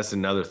 that's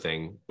another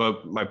thing.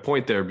 But my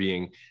point there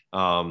being,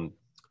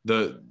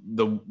 the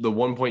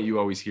one point you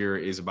always hear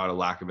is about a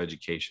lack of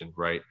education,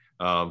 right?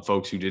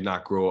 Folks who did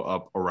not grow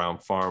up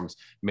around farms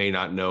may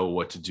not know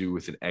what to do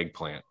with an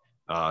eggplant.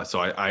 So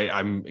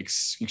I'm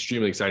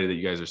extremely excited that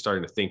you guys are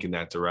starting to think in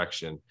that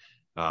direction,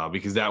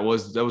 because that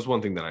was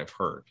one thing that I've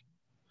heard.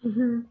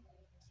 Mm-hmm.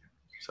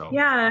 So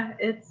yeah,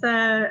 it's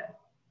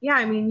yeah,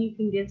 I mean, you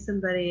can give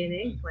somebody an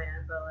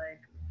eggplant, but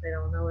like they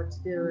don't know what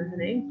to do with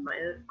an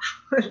eggplant.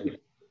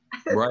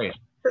 Right.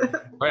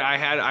 Right. I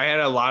had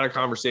a lot of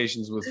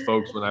conversations with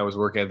folks when I was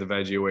working at the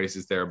Veggie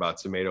Oasis there about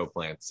tomato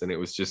plants, and it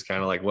was just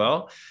kind of like,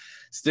 well,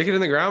 stick it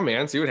in the ground,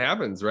 man, see what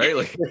happens, right?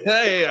 Like,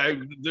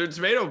 hey, they're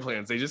tomato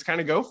plants, they just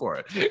kind of go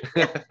for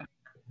it.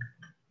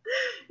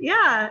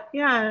 yeah,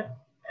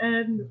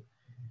 and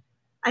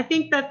I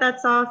think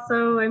that's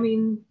also, I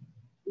mean,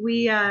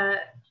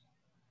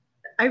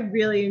 I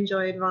really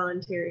enjoyed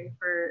volunteering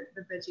for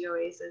the Veggie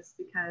Oasis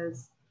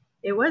because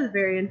it was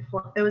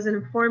it was an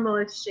informal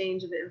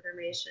exchange of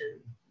information.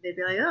 They'd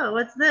be like, oh,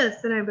 what's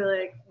this? And I'd be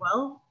like,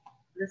 well,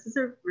 this is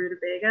a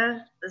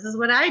rutabaga. This is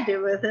what I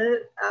do with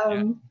it.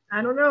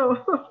 I don't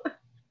know.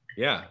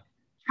 Yeah.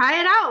 Try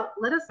it out.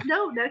 Let us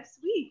know next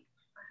week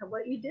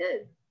what you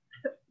did.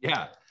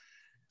 Yeah.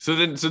 So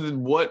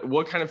then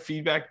what kind of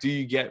feedback do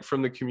you get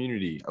from the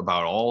community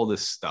about all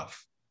this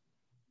stuff?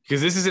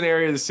 Because this is an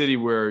area of the city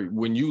where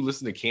when you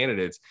listen to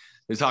candidates,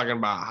 they're talking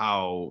about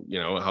how, you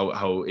know,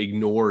 how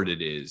ignored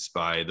it is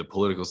by the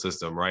political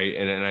system, right?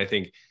 And I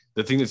think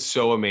the thing that's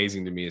so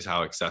amazing to me is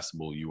how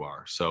accessible you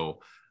are. So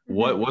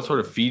what sort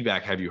of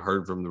feedback have you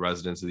heard from the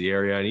residents of the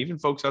area and even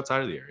folks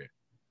outside of the area?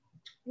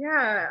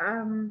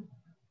 Yeah,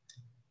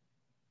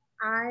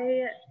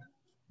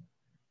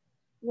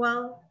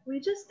 well, we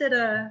just did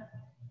a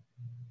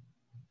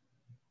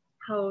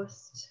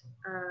post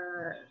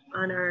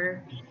on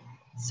our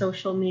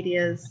social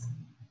medias,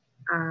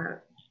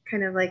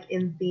 kind of like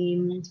in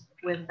themed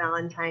with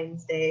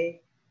Valentine's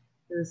Day.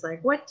 It was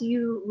like, what do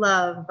you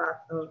love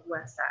about the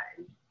West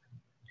Side?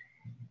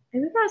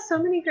 And we got so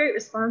many great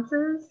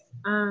responses.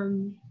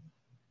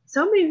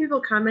 So many people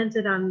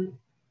commented on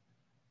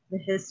the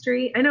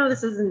history. I know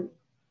this isn't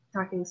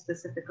talking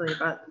specifically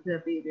about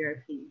the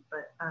WBRP,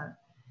 but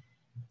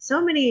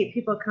so many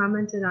people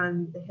commented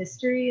on the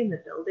history and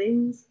the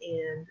buildings,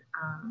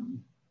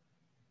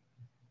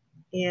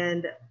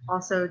 and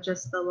also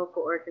just the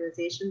local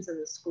organizations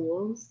and the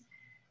schools.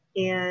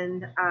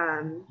 And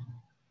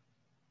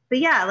but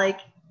yeah, like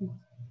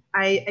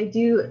I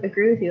do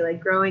agree with you. Like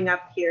growing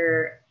up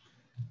here,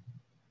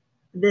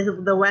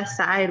 the West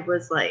Side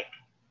was like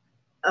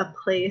a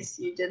place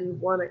you didn't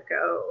want to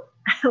go.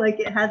 Like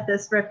it had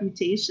this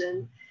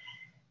reputation.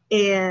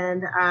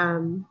 And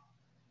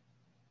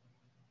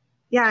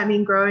yeah, I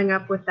mean, growing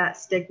up with that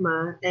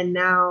stigma, and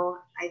now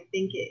I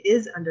think it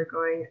is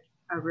undergoing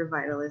a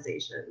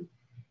revitalization,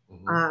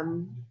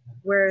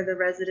 where the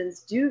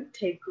residents do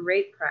take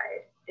great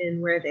pride in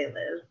where they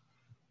live.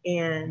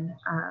 And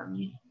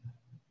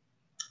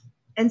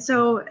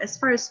so as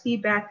far as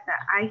feedback that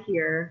I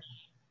hear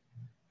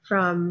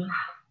from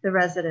the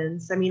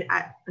residents, I mean,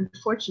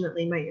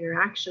 unfortunately, my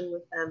interaction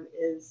with them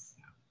is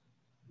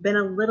been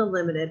a little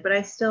limited, but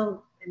I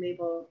still am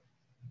able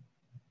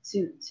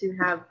to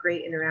have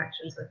great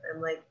interactions with them.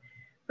 Like,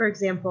 for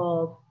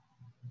example,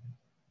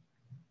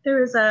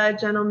 there was a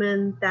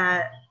gentleman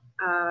that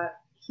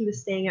he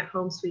was staying at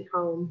Home Sweet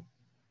Home,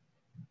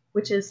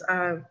 which is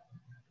a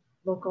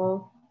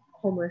local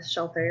homeless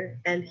shelter,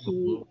 and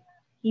he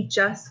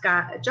just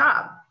got a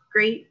job.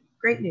 Great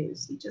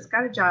news. He just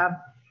got a job,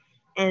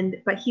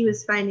 but he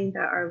was finding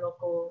that our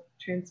local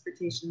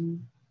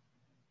transportation,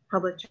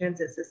 public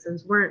transit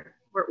systems weren't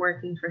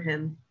working for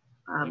him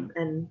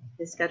and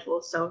his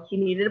schedule, so he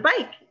needed a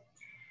bike.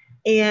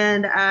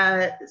 And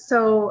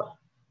so,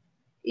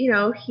 you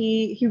know,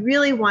 he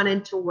really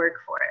wanted to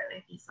work for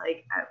it. He's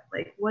like,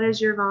 what is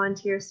your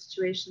volunteer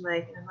situation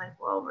like? And I'm like,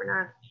 well,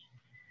 we're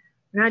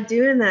not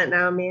doing that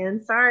now,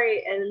 man.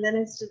 Sorry. And then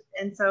it's just,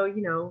 and so,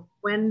 you know,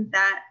 when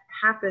that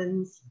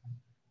happens,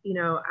 you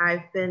know,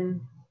 I've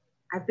been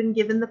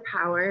given the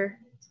power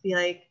to be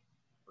like,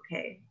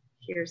 okay,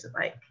 here's a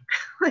bike.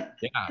 Like,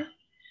 Yeah.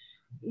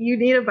 you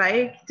need a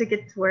bike to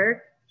get to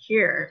work,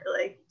 here,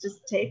 like,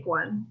 just take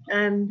one.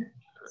 And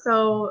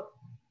so,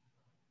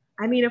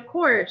 I mean, of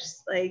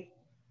course, like,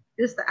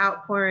 just the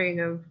outpouring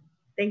of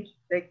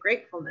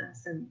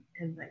gratefulness and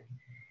like,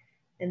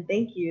 and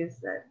thank yous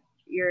that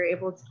you're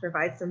able to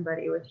provide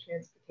somebody with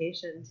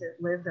transportation to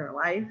live their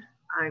life.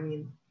 I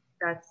mean,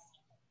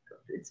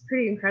 it's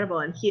pretty incredible.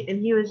 And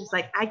he was just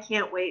like, I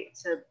can't wait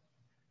to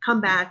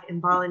come back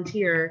and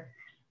volunteer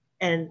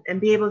and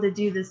be able to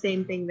do the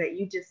same thing that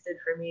you just did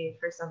for me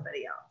for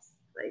somebody else.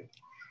 Like,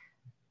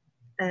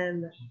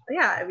 and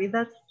yeah, I mean,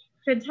 that's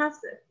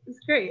fantastic. It's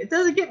great. It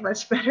doesn't get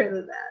much better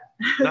than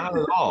that. Not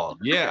at all.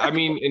 Yeah. I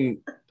mean, and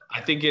I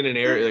think in an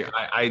area like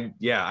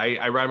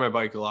I ride my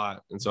bike a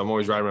lot. And so I'm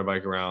always riding my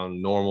bike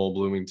around Normal,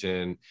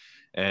 Bloomington.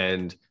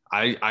 And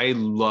I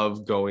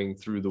love going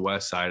through the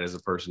West Side as a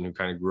person who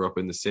kind of grew up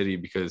in the city,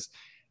 because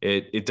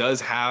it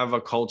does have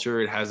a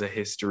culture. It has a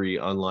history,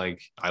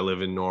 unlike I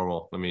live in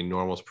Normal. I mean,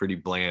 Normal's pretty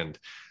bland.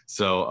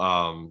 So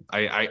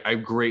I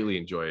greatly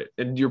enjoy it.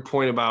 And your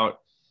point about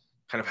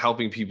kind of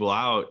helping people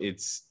out,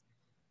 it's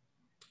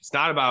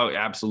not about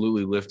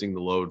absolutely lifting the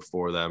load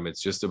for them.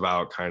 It's just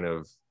about kind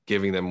of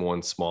giving them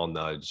one small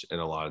nudge.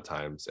 And a lot of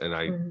times, and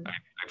I'm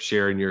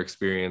sharing your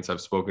experience. I've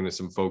spoken to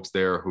some folks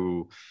there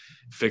who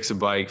fix a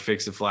bike,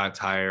 fix a flat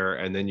tire,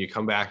 and then you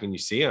come back and you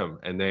see them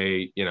and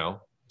they, you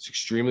know, it's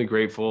extremely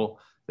grateful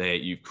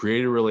that you've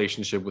created a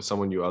relationship with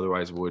someone you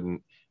otherwise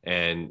wouldn't,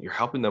 and you're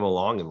helping them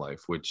along in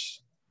life,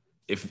 which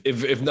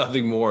if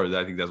nothing more,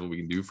 I think that's what we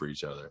can do for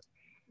each other.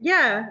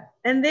 Yeah.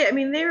 And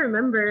they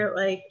remember,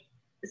 like,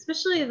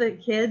 especially the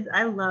kids.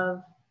 I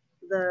love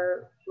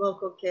the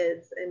local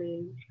kids. I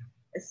mean,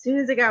 as soon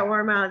as it got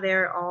warm out,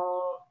 they're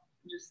all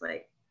just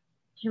like,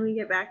 can we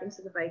get back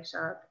into the bike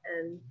shop?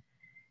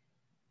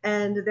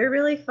 And they're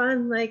really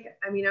fun. Like,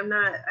 I mean, I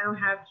don't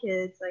have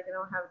kids. Like, I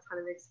don't have a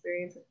ton of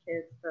experience with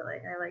kids, but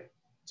like, I like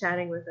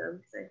chatting with them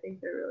because I think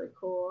they're really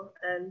cool.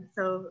 And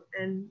so,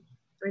 and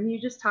when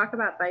you just talk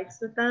about bikes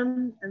with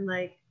them and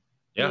like,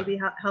 maybe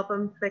help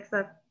them fix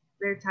up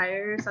their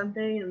tire or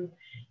something, and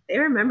they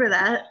remember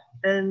that,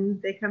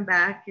 and they come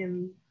back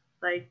and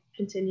like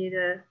continue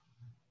to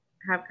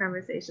have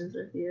conversations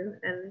with you,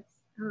 and it's,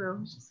 I don't know,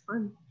 it's just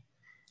fun.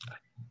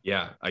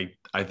 Yeah,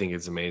 I think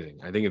it's amazing.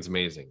 I think it's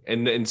amazing.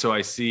 And so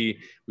I see,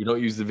 we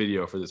don't use the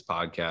video for this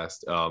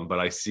podcast, but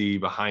I see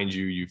behind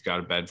you, you've got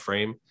a bed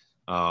frame.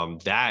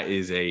 That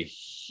is a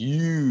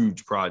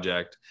huge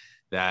project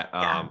that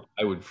I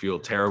would feel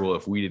terrible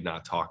if we did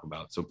not talk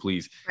about. So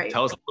please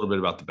tell us a little bit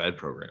about the bed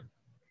program.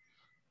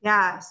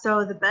 Yeah,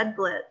 so the Bed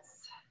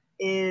Blitz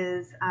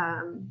is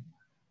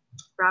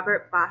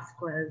Robert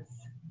Bosqua's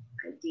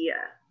idea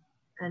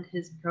and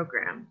his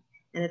program,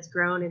 and it's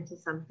grown into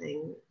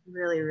something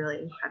really,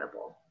 really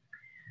incredible.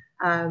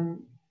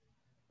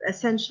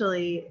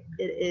 Essentially,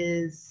 it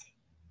is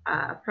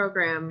a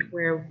program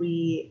where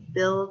we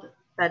build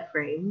bed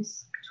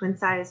frames,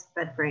 twin-size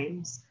bed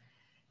frames,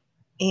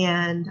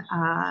 and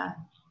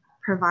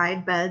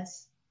provide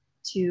beds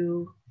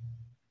to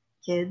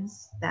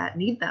kids that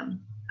need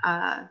them.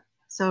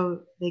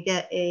 So they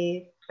get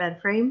a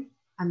bed frame,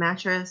 a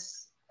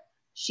mattress,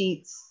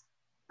 sheets,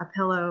 a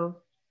pillow,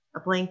 a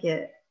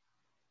blanket,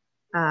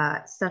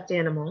 stuffed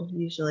animal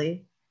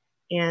usually,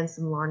 and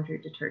some laundry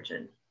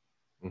detergent.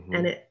 Mm-hmm.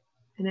 And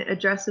it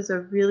addresses a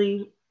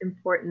really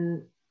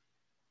important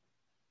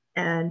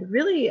and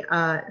really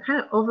kind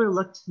of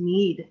overlooked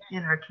need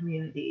in our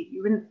community.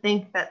 You wouldn't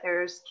think that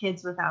there's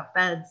kids without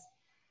beds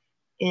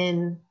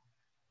in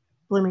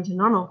Bloomington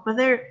Normal, but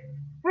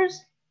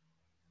there's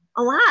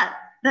a lot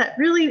that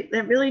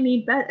really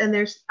need bed, and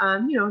there's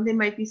you know, they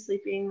might be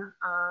sleeping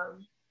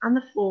on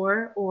the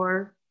floor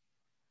or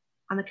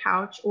on the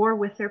couch or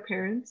with their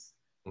parents.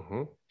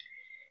 Mm-hmm.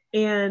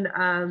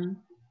 And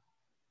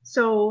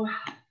so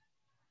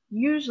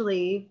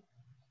usually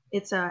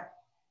it's a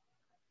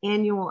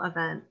annual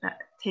event that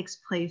takes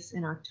place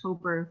in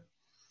October,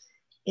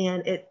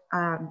 and it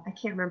I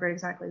can't remember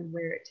exactly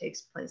where it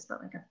takes place,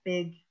 but like a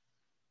big,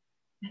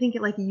 I think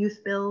it like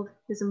Youth Build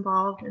is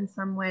involved in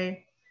some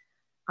way.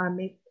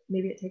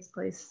 Maybe it takes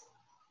place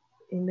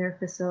in their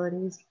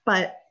facilities,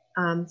 but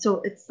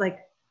so it's like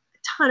a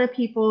ton of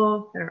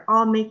people that are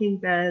all making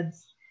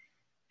beds,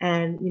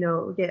 and you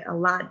know, get a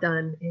lot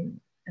done in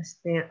a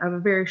span of a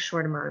very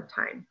short amount of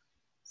time.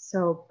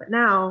 So, but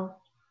now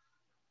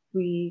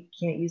we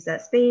can't use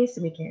that space,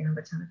 and we can't have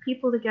a ton of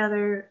people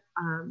together.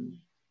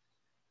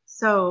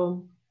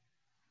 So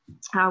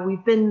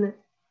we've been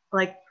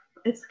like,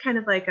 it's kind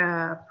of like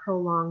a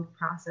prolonged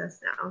process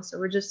now. So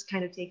we're just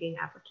kind of taking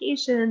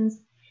applications,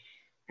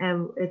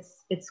 and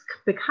it's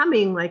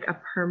becoming like a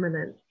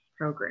permanent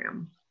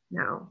program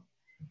now.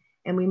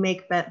 And we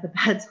make the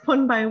beds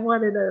one by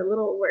one in our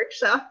little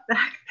workshop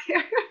back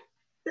there.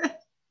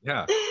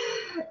 Yeah.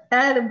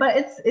 but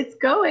it's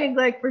going,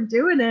 like we're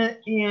doing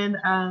it,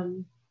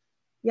 and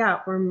yeah,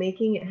 we're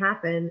making it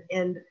happen,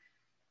 and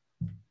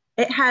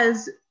it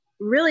has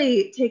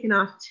really taken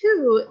off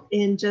too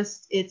in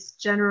just its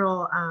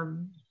general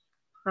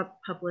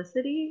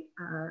publicity.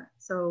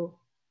 So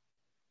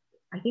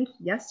I think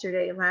last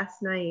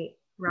night,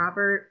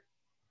 Robert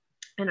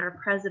and our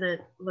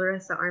president,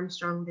 Larissa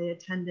Armstrong, they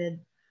attended.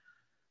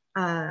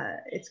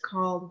 It's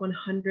called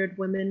 100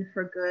 Women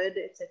for Good.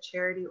 It's a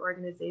charity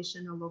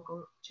organization, a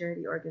local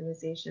charity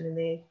organization, and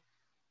they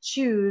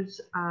choose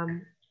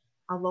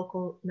a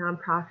local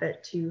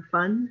nonprofit to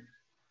fund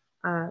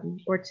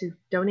or to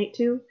donate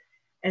to.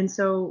 And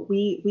so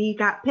we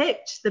got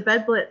picked, the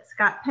Bed Blitz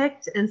got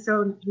picked. And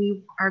so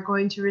we are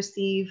going to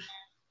receive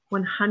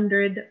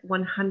 $100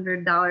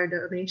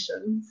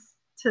 donations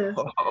to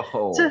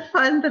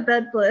fund the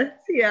Bed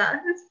Blitz. Yeah,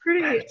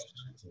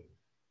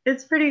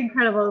 it's pretty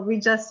incredible. We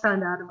just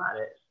found out about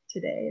it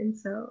today. And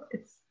so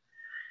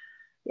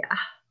yeah.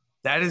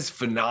 That is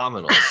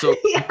phenomenal. So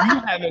yeah. Do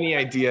you have any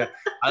idea?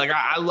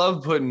 I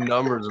love putting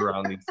numbers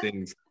around these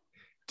things.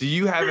 Do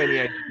you have any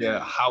idea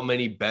how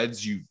many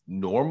beds you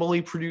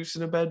normally produce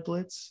in a Bed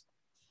Blitz?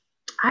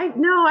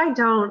 No, I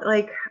don't.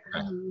 Like,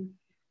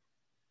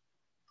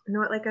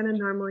 not like on a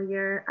normal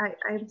year.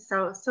 I'm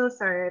so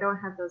sorry. I don't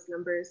have those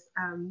numbers.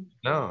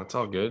 No, it's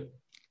all good.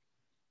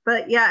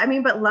 But yeah, I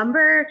mean, but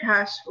lumber,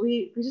 gosh,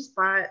 we just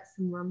bought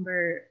some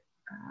lumber,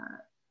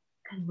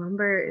 and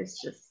lumber is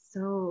just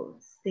so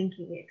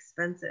stinking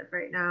expensive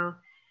right now.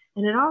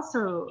 And it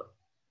also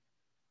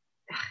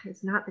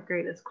is not the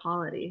greatest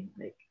quality.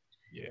 Like,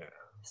 yeah.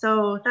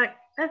 So that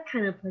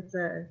kind of puts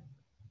a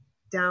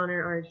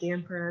downer or a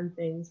damper on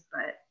things.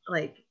 But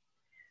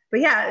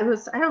yeah,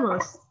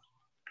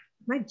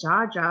 my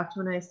jaw dropped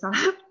when I saw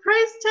the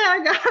price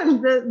tag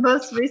on the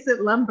most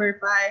recent lumber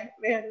buy.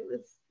 Man, it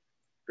was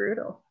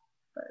brutal.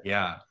 But.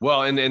 Yeah.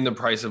 Well, and the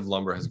price of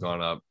lumber has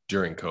gone up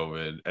during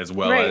COVID, as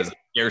well as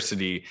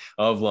scarcity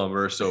of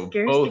lumber. So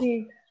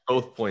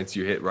both points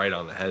you hit right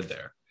on the head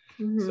there.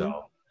 Mm-hmm.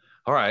 So,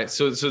 all right.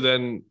 So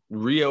then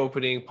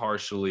reopening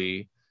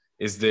partially,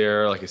 is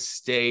there like a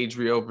stage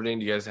reopening?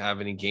 Do you guys have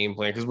any game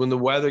plan? Because when the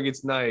weather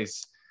gets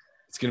nice,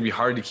 it's going to be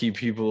hard to keep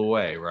people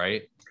away,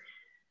 right?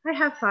 I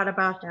have thought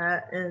about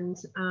that. And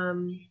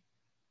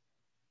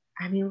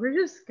I mean, we're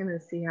just going to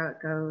see how it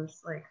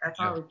goes. Like, that's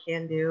all we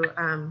can do.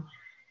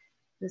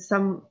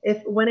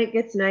 When it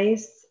gets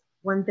nice,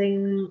 one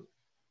thing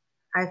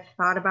I've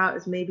thought about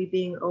is maybe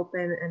being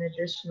open an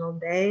additional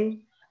day.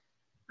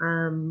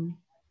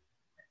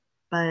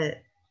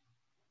 But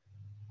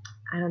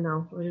I don't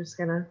know. We're just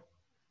going to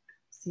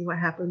see what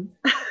happens.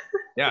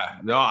 Yeah,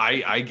 no,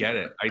 I get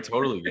it. I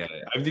totally get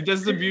it. I think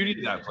that's the beauty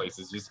of that place,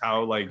 is just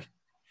how, like,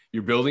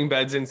 you're building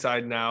beds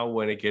inside now.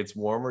 When it gets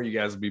warmer, you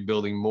guys will be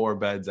building more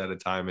beds at a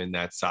time in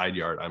that side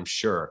yard, I'm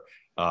sure.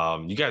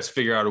 You guys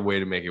figure out a way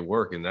to make it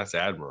work, and that's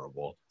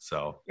admirable.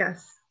 So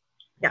yes.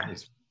 Yeah.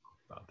 Nice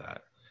about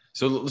that.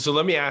 So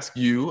let me ask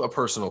you a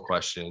personal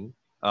question.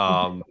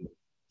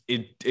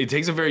 It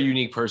takes a very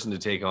unique person to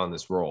take on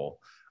this role.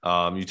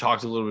 You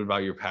talked a little bit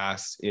about your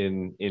past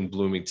in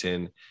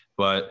Bloomington,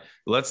 but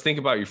let's think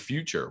about your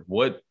future.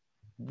 What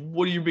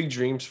are your big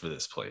dreams for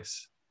this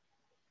place?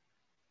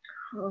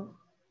 Oh,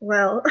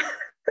 well,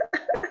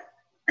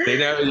 they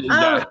never.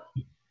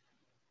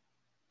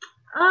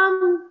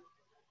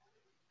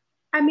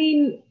 I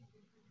mean,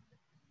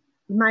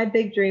 my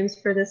big dreams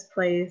for this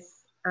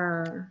place.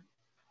 I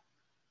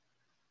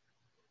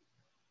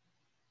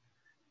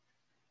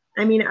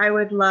mean, I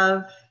would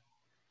love.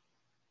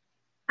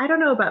 I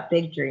don't know about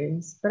big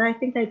dreams, but I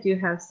think I do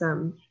have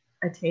some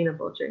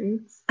attainable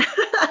dreams.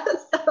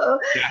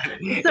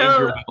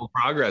 Incremental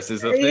progress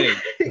is a thing.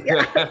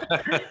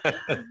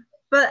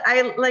 But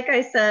like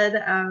I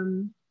said,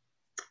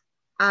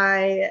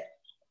 I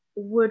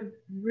would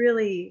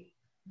really,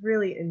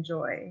 really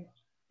enjoy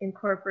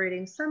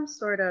incorporating some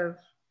sort of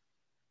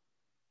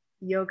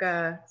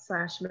yoga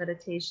 /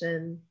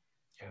 meditation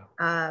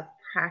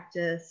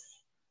practice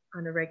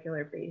on a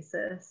regular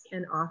basis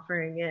and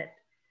offering it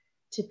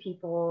to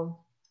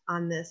people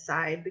on this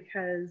side,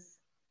 because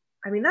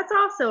I mean, that's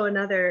also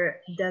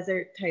another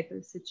desert type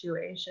of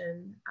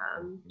situation.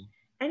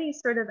 Any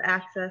sort of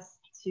access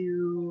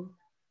to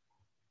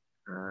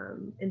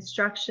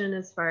instruction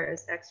as far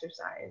as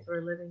exercise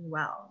or living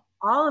well,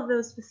 all of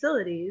those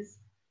facilities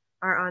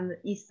are on the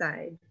east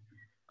side.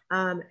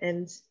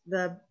 And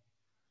the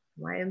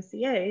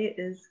YMCA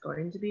is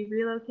going to be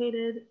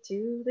relocated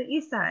to the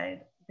east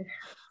side.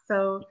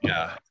 So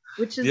yeah,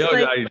 which is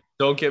like,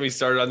 don't get me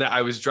started on that.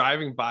 I was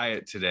driving by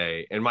it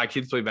today, and my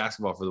kids play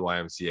basketball for the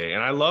YMCA,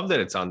 and I love that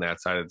it's on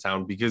that side of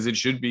town, because it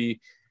should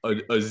be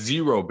a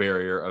zero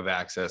barrier of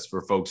access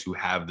for folks who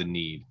have the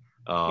need.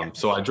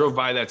 So I drove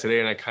by that today,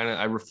 and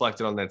I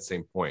reflected on that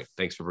same point.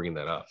 Thanks for bringing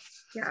that up.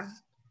 Yeah.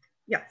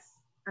 Yes.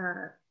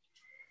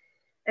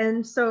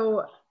 And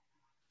so,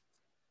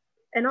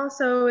 and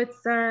also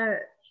it's, I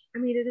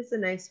mean, it is a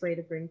nice way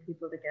to bring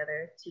people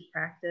together to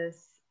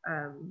practice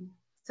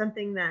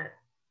something that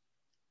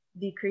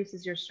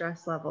decreases your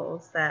stress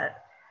levels,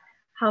 that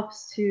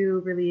helps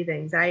to relieve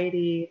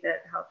anxiety,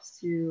 that helps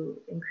to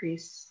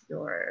increase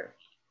your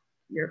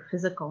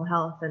physical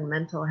health and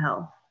mental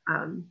health.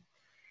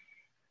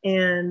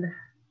 And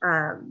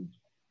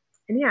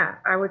yeah,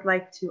 I would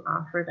like to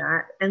offer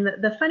that. And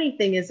the funny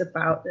thing is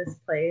about this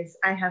place,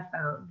 I have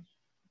found,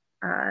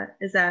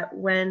 is that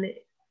when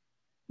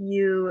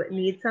you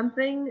need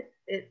something,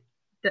 it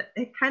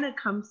kind of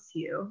comes to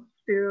you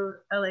through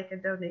like a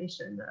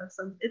donation of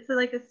some. It's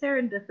like a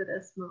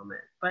serendipitous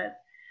moment. But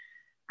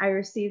I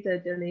received a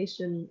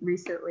donation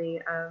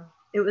recently.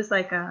 It was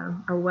like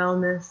a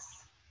wellness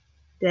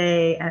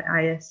day at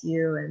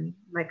ISU, and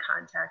my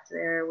contact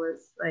there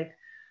was like,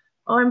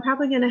 oh, I'm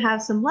probably going to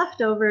have some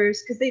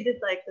leftovers, because they did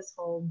like this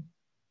whole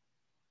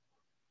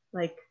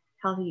like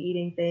healthy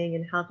eating thing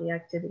and healthy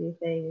activity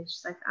thing. It's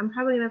just like, I'm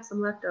probably going to have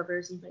some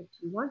leftovers. And like,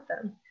 do you want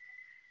them?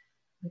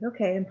 I'm like,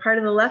 okay. And part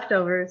of the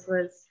leftovers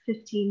was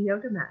 15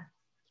 yoga mats.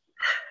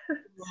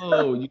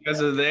 Oh, you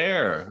guys are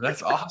there.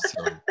 That's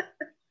awesome.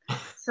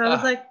 So I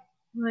was like,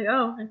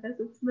 oh, I guess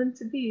it's meant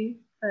to be.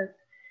 But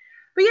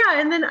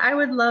yeah, and then I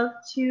would love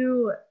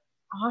to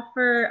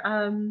offer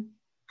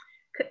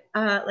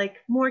like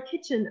more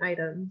kitchen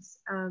items.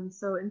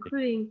 So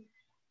including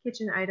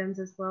kitchen items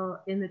as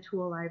well in the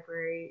tool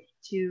library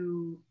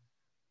to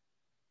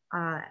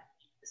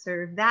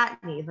serve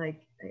that need.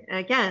 Like,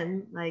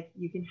 again, like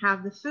you can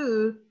have the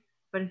food,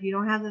 but if you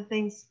don't have the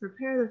things to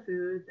prepare the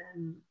food,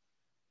 then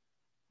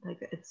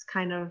like it's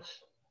kind of,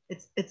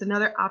 it's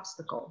another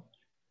obstacle.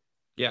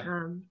 Yeah.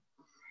 And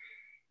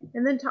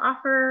then to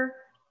offer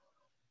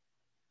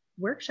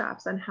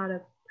workshops on how to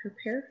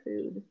prepare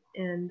food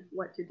and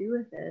what to do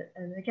with it.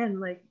 And again,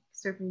 like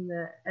serving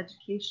the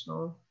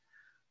educational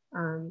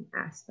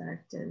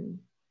aspect. And,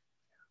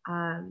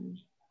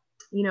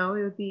 you know,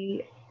 it would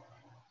be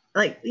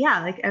like,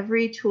 yeah, like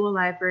every tool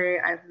library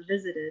I've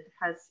visited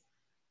has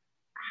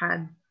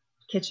had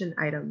kitchen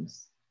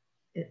items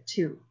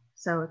too.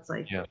 So it's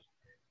like,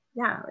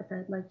 yeah, like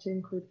I'd like to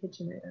include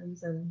kitchen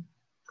items. And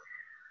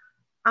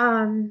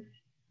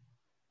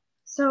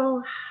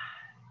so,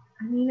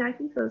 I mean, I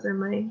think those are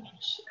my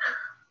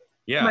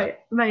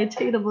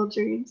attainable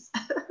dreams.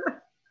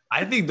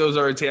 I think those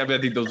are attainable. I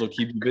think those will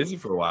keep you busy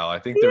for a while. I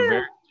think they're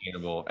very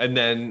attainable. And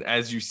then,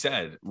 as you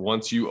said,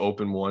 once you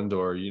open one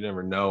door, you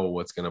never know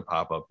what's going to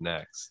pop up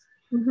next.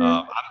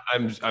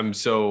 Mm-hmm. I'm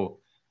so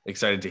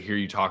excited to hear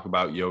you talk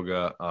about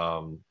yoga.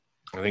 I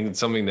think it's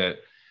something that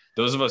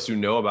those of us who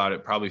know about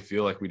it probably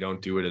feel like we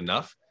don't do it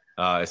enough.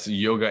 It's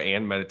yoga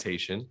and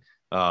meditation.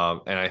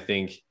 And I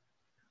think,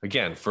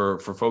 again, for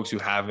folks who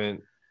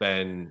haven't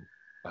been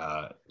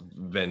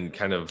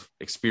kind of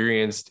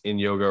experienced in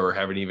yoga or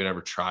haven't even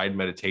ever tried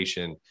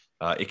meditation,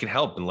 it can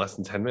help in less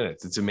than 10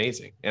 minutes. It's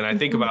amazing. And I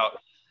think about,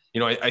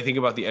 I think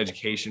about the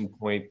education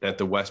point that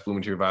the West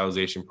Bloomington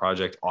Revitalization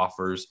Project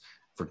offers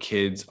for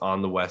kids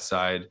on the West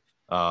Side.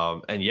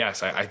 And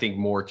yes, I think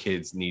more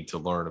kids need to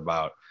learn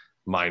about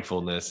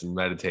mindfulness and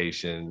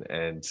meditation.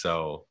 And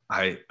so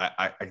I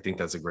think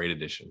that's a great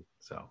addition.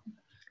 So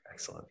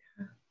excellent.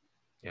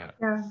 Yeah.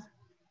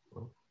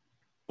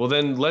 Well,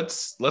 then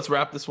let's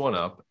wrap this one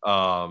up.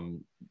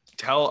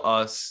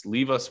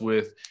 Leave us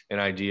with an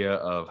idea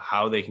of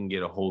how they can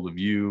get a hold of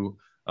you,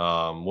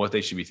 what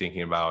they should be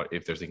thinking about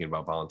if they're thinking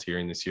about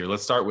volunteering this year.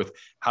 Let's start with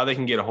how they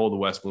can get a hold of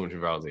the West Bloomington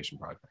Revitalization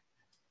Project.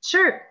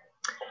 Sure.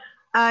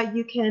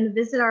 You can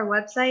visit our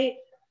website,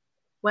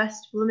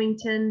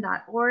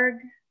 westbloomington.org.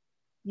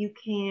 You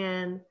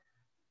can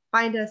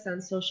find us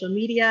on social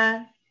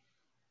media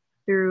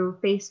through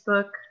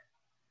Facebook.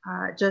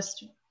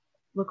 Just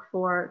look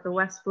for the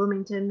West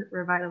Bloomington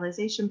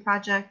Revitalization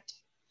Project.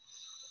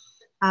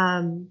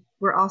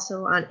 We're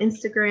also on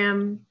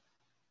Instagram,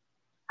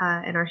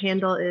 and our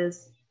handle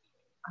is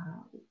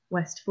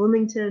West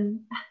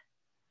Bloomington.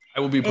 I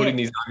will be putting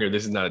these on here.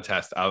 This is not a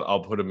test.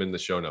 I'll put them in the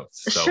show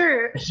notes. So.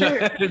 Sure.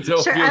 Don't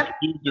feel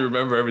free to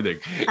remember everything.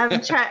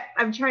 I'm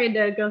trying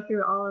to go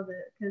through all of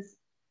it, because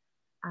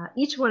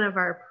each one of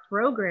our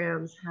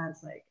programs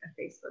has like a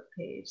Facebook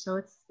page, so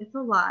it's a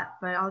lot.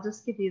 But I'll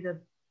just give you the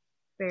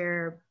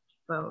bare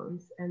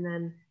bones, and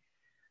then.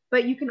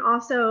 But you can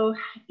also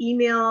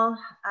email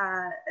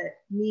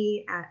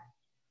me at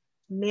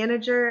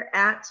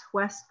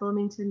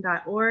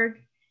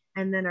manager@westbloomington.org.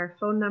 And then our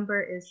phone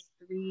number is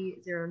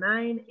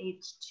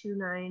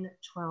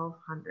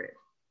 309-829-1200.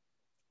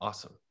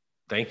 Awesome.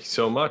 Thank you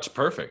so much.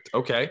 Perfect.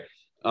 Okay.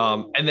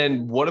 And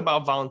then what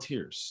about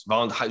volunteers?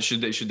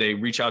 Should they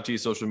reach out to you,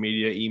 social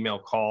media, email,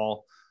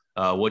 call?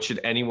 What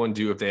should anyone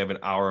do if they have an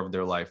hour of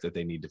their life that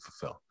they need to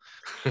fulfill?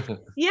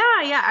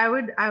 Yeah.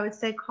 I would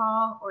say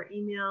call or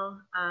email.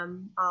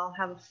 I'll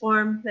have a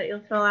form that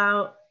you'll fill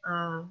out.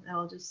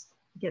 I'll just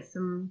get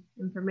some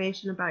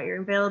information about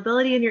your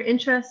availability and your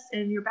interests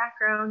and your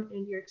background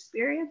and your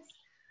experience.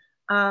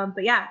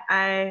 But yeah,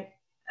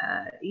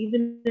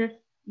 even if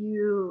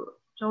you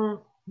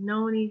don't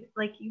know any,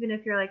 like, even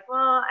if you're like,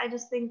 well, I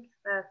just think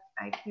that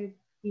I could,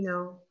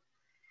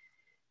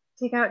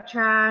 take out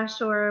trash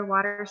or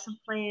water some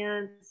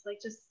plants, like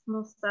just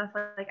small stuff,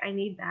 like I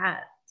need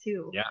that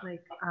too. Yeah.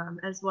 Like,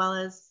 as well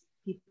as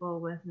people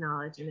with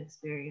knowledge and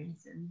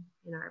experience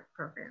in our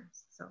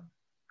programs. So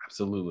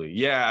absolutely.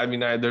 Yeah. I mean,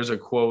 there's a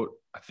quote,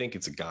 I think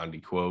it's a Gandhi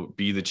quote,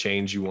 be the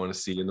change you want to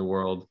see in the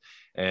world.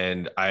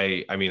 And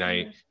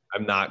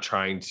I'm not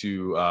trying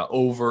to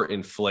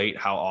overinflate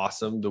how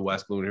awesome the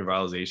West Bloomington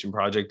Revitalization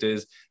Project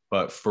is,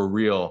 but for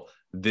real,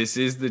 this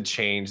is the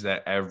change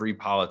that every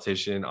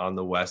politician on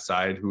the West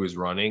Side who is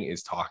running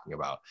is talking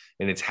about.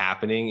 And it's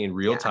happening in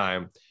real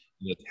time.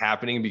 It's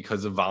happening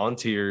because of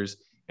volunteers,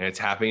 and it's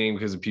happening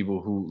because of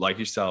people who, like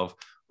yourself,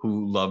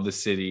 who love the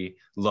city,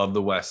 love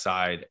the West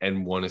Side,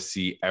 and want to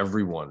see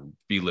everyone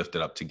be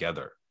lifted up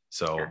together.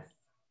 So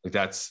like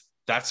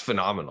that's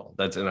phenomenal.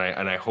 And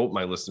I hope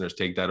my listeners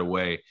take that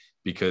away,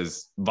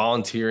 because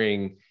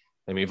volunteering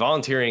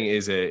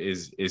is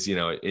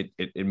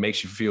it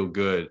makes you feel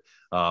good.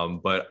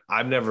 But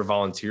I've never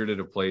volunteered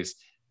at a place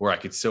where I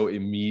could so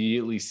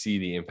immediately see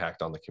the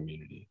impact on the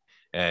community.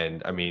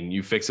 And I mean,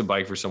 you fix a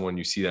bike for someone,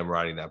 you see them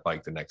riding that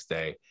bike the next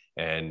day,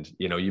 and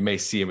you may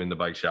see them in the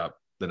bike shop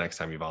the next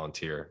time you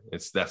volunteer.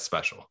 That's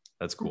special.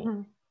 That's cool.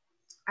 Mm-hmm.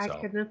 I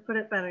couldn't have put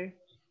it better.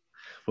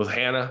 Well,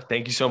 Hannah,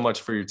 thank you so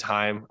much for your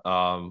time.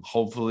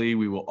 Hopefully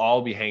we will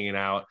all be hanging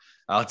out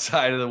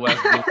outside of the West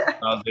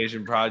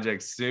Revitalization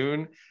Project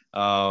soon,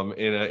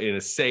 in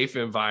a safe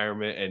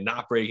environment and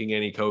not breaking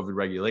any COVID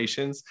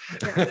regulations.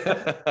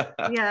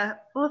 Yeah.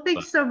 Well,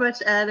 thanks so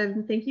much, Ed.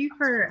 And thank you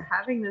for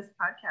having this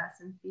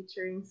podcast and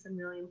featuring some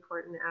really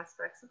important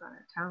aspects about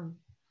our town.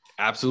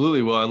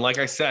 Absolutely. Well, and like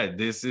I said,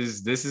 this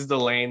is the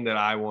lane that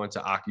I want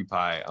to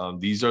occupy.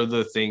 These are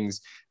the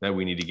things that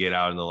we need to get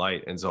out in the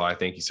light. And so I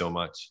thank you so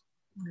much.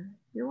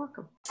 You're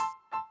welcome.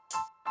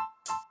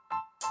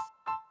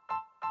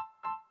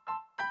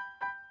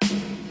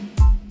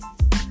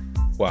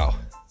 Wow.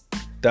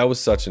 That was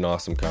such an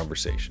awesome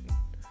conversation.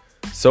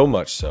 So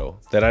much so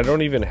that I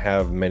don't even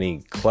have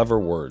many clever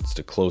words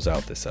to close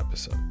out this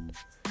episode.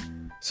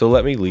 So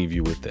let me leave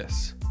you with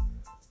this.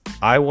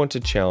 I want to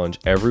challenge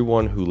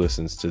everyone who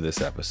listens to this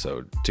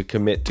episode to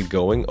commit to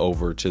going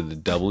over to the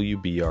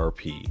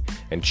WBRP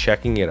and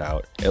checking it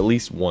out at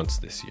least once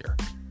this year.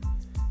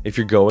 If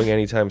you're going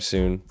anytime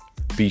soon,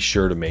 be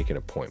sure to make an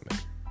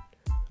appointment.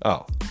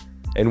 Oh,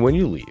 and when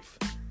you leave,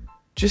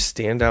 just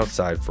stand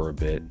outside for a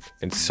bit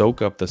and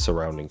soak up the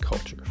surrounding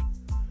culture.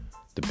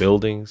 The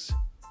buildings,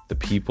 the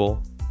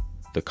people,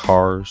 the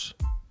cars,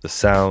 the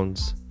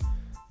sounds.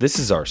 This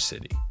is our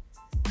city,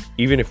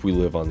 even if we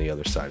live on the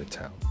other side of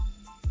town.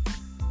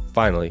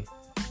 Finally,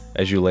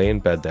 as you lay in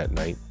bed that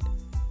night,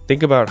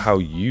 think about how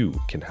you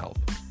can help.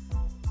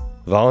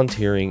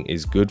 Volunteering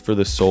is good for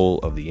the soul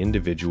of the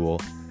individual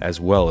as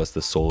well as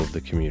the soul of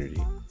the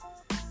community.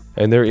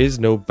 And there is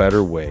no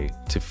better way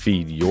to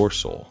feed your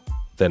soul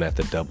than at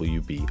the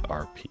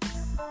WBRP.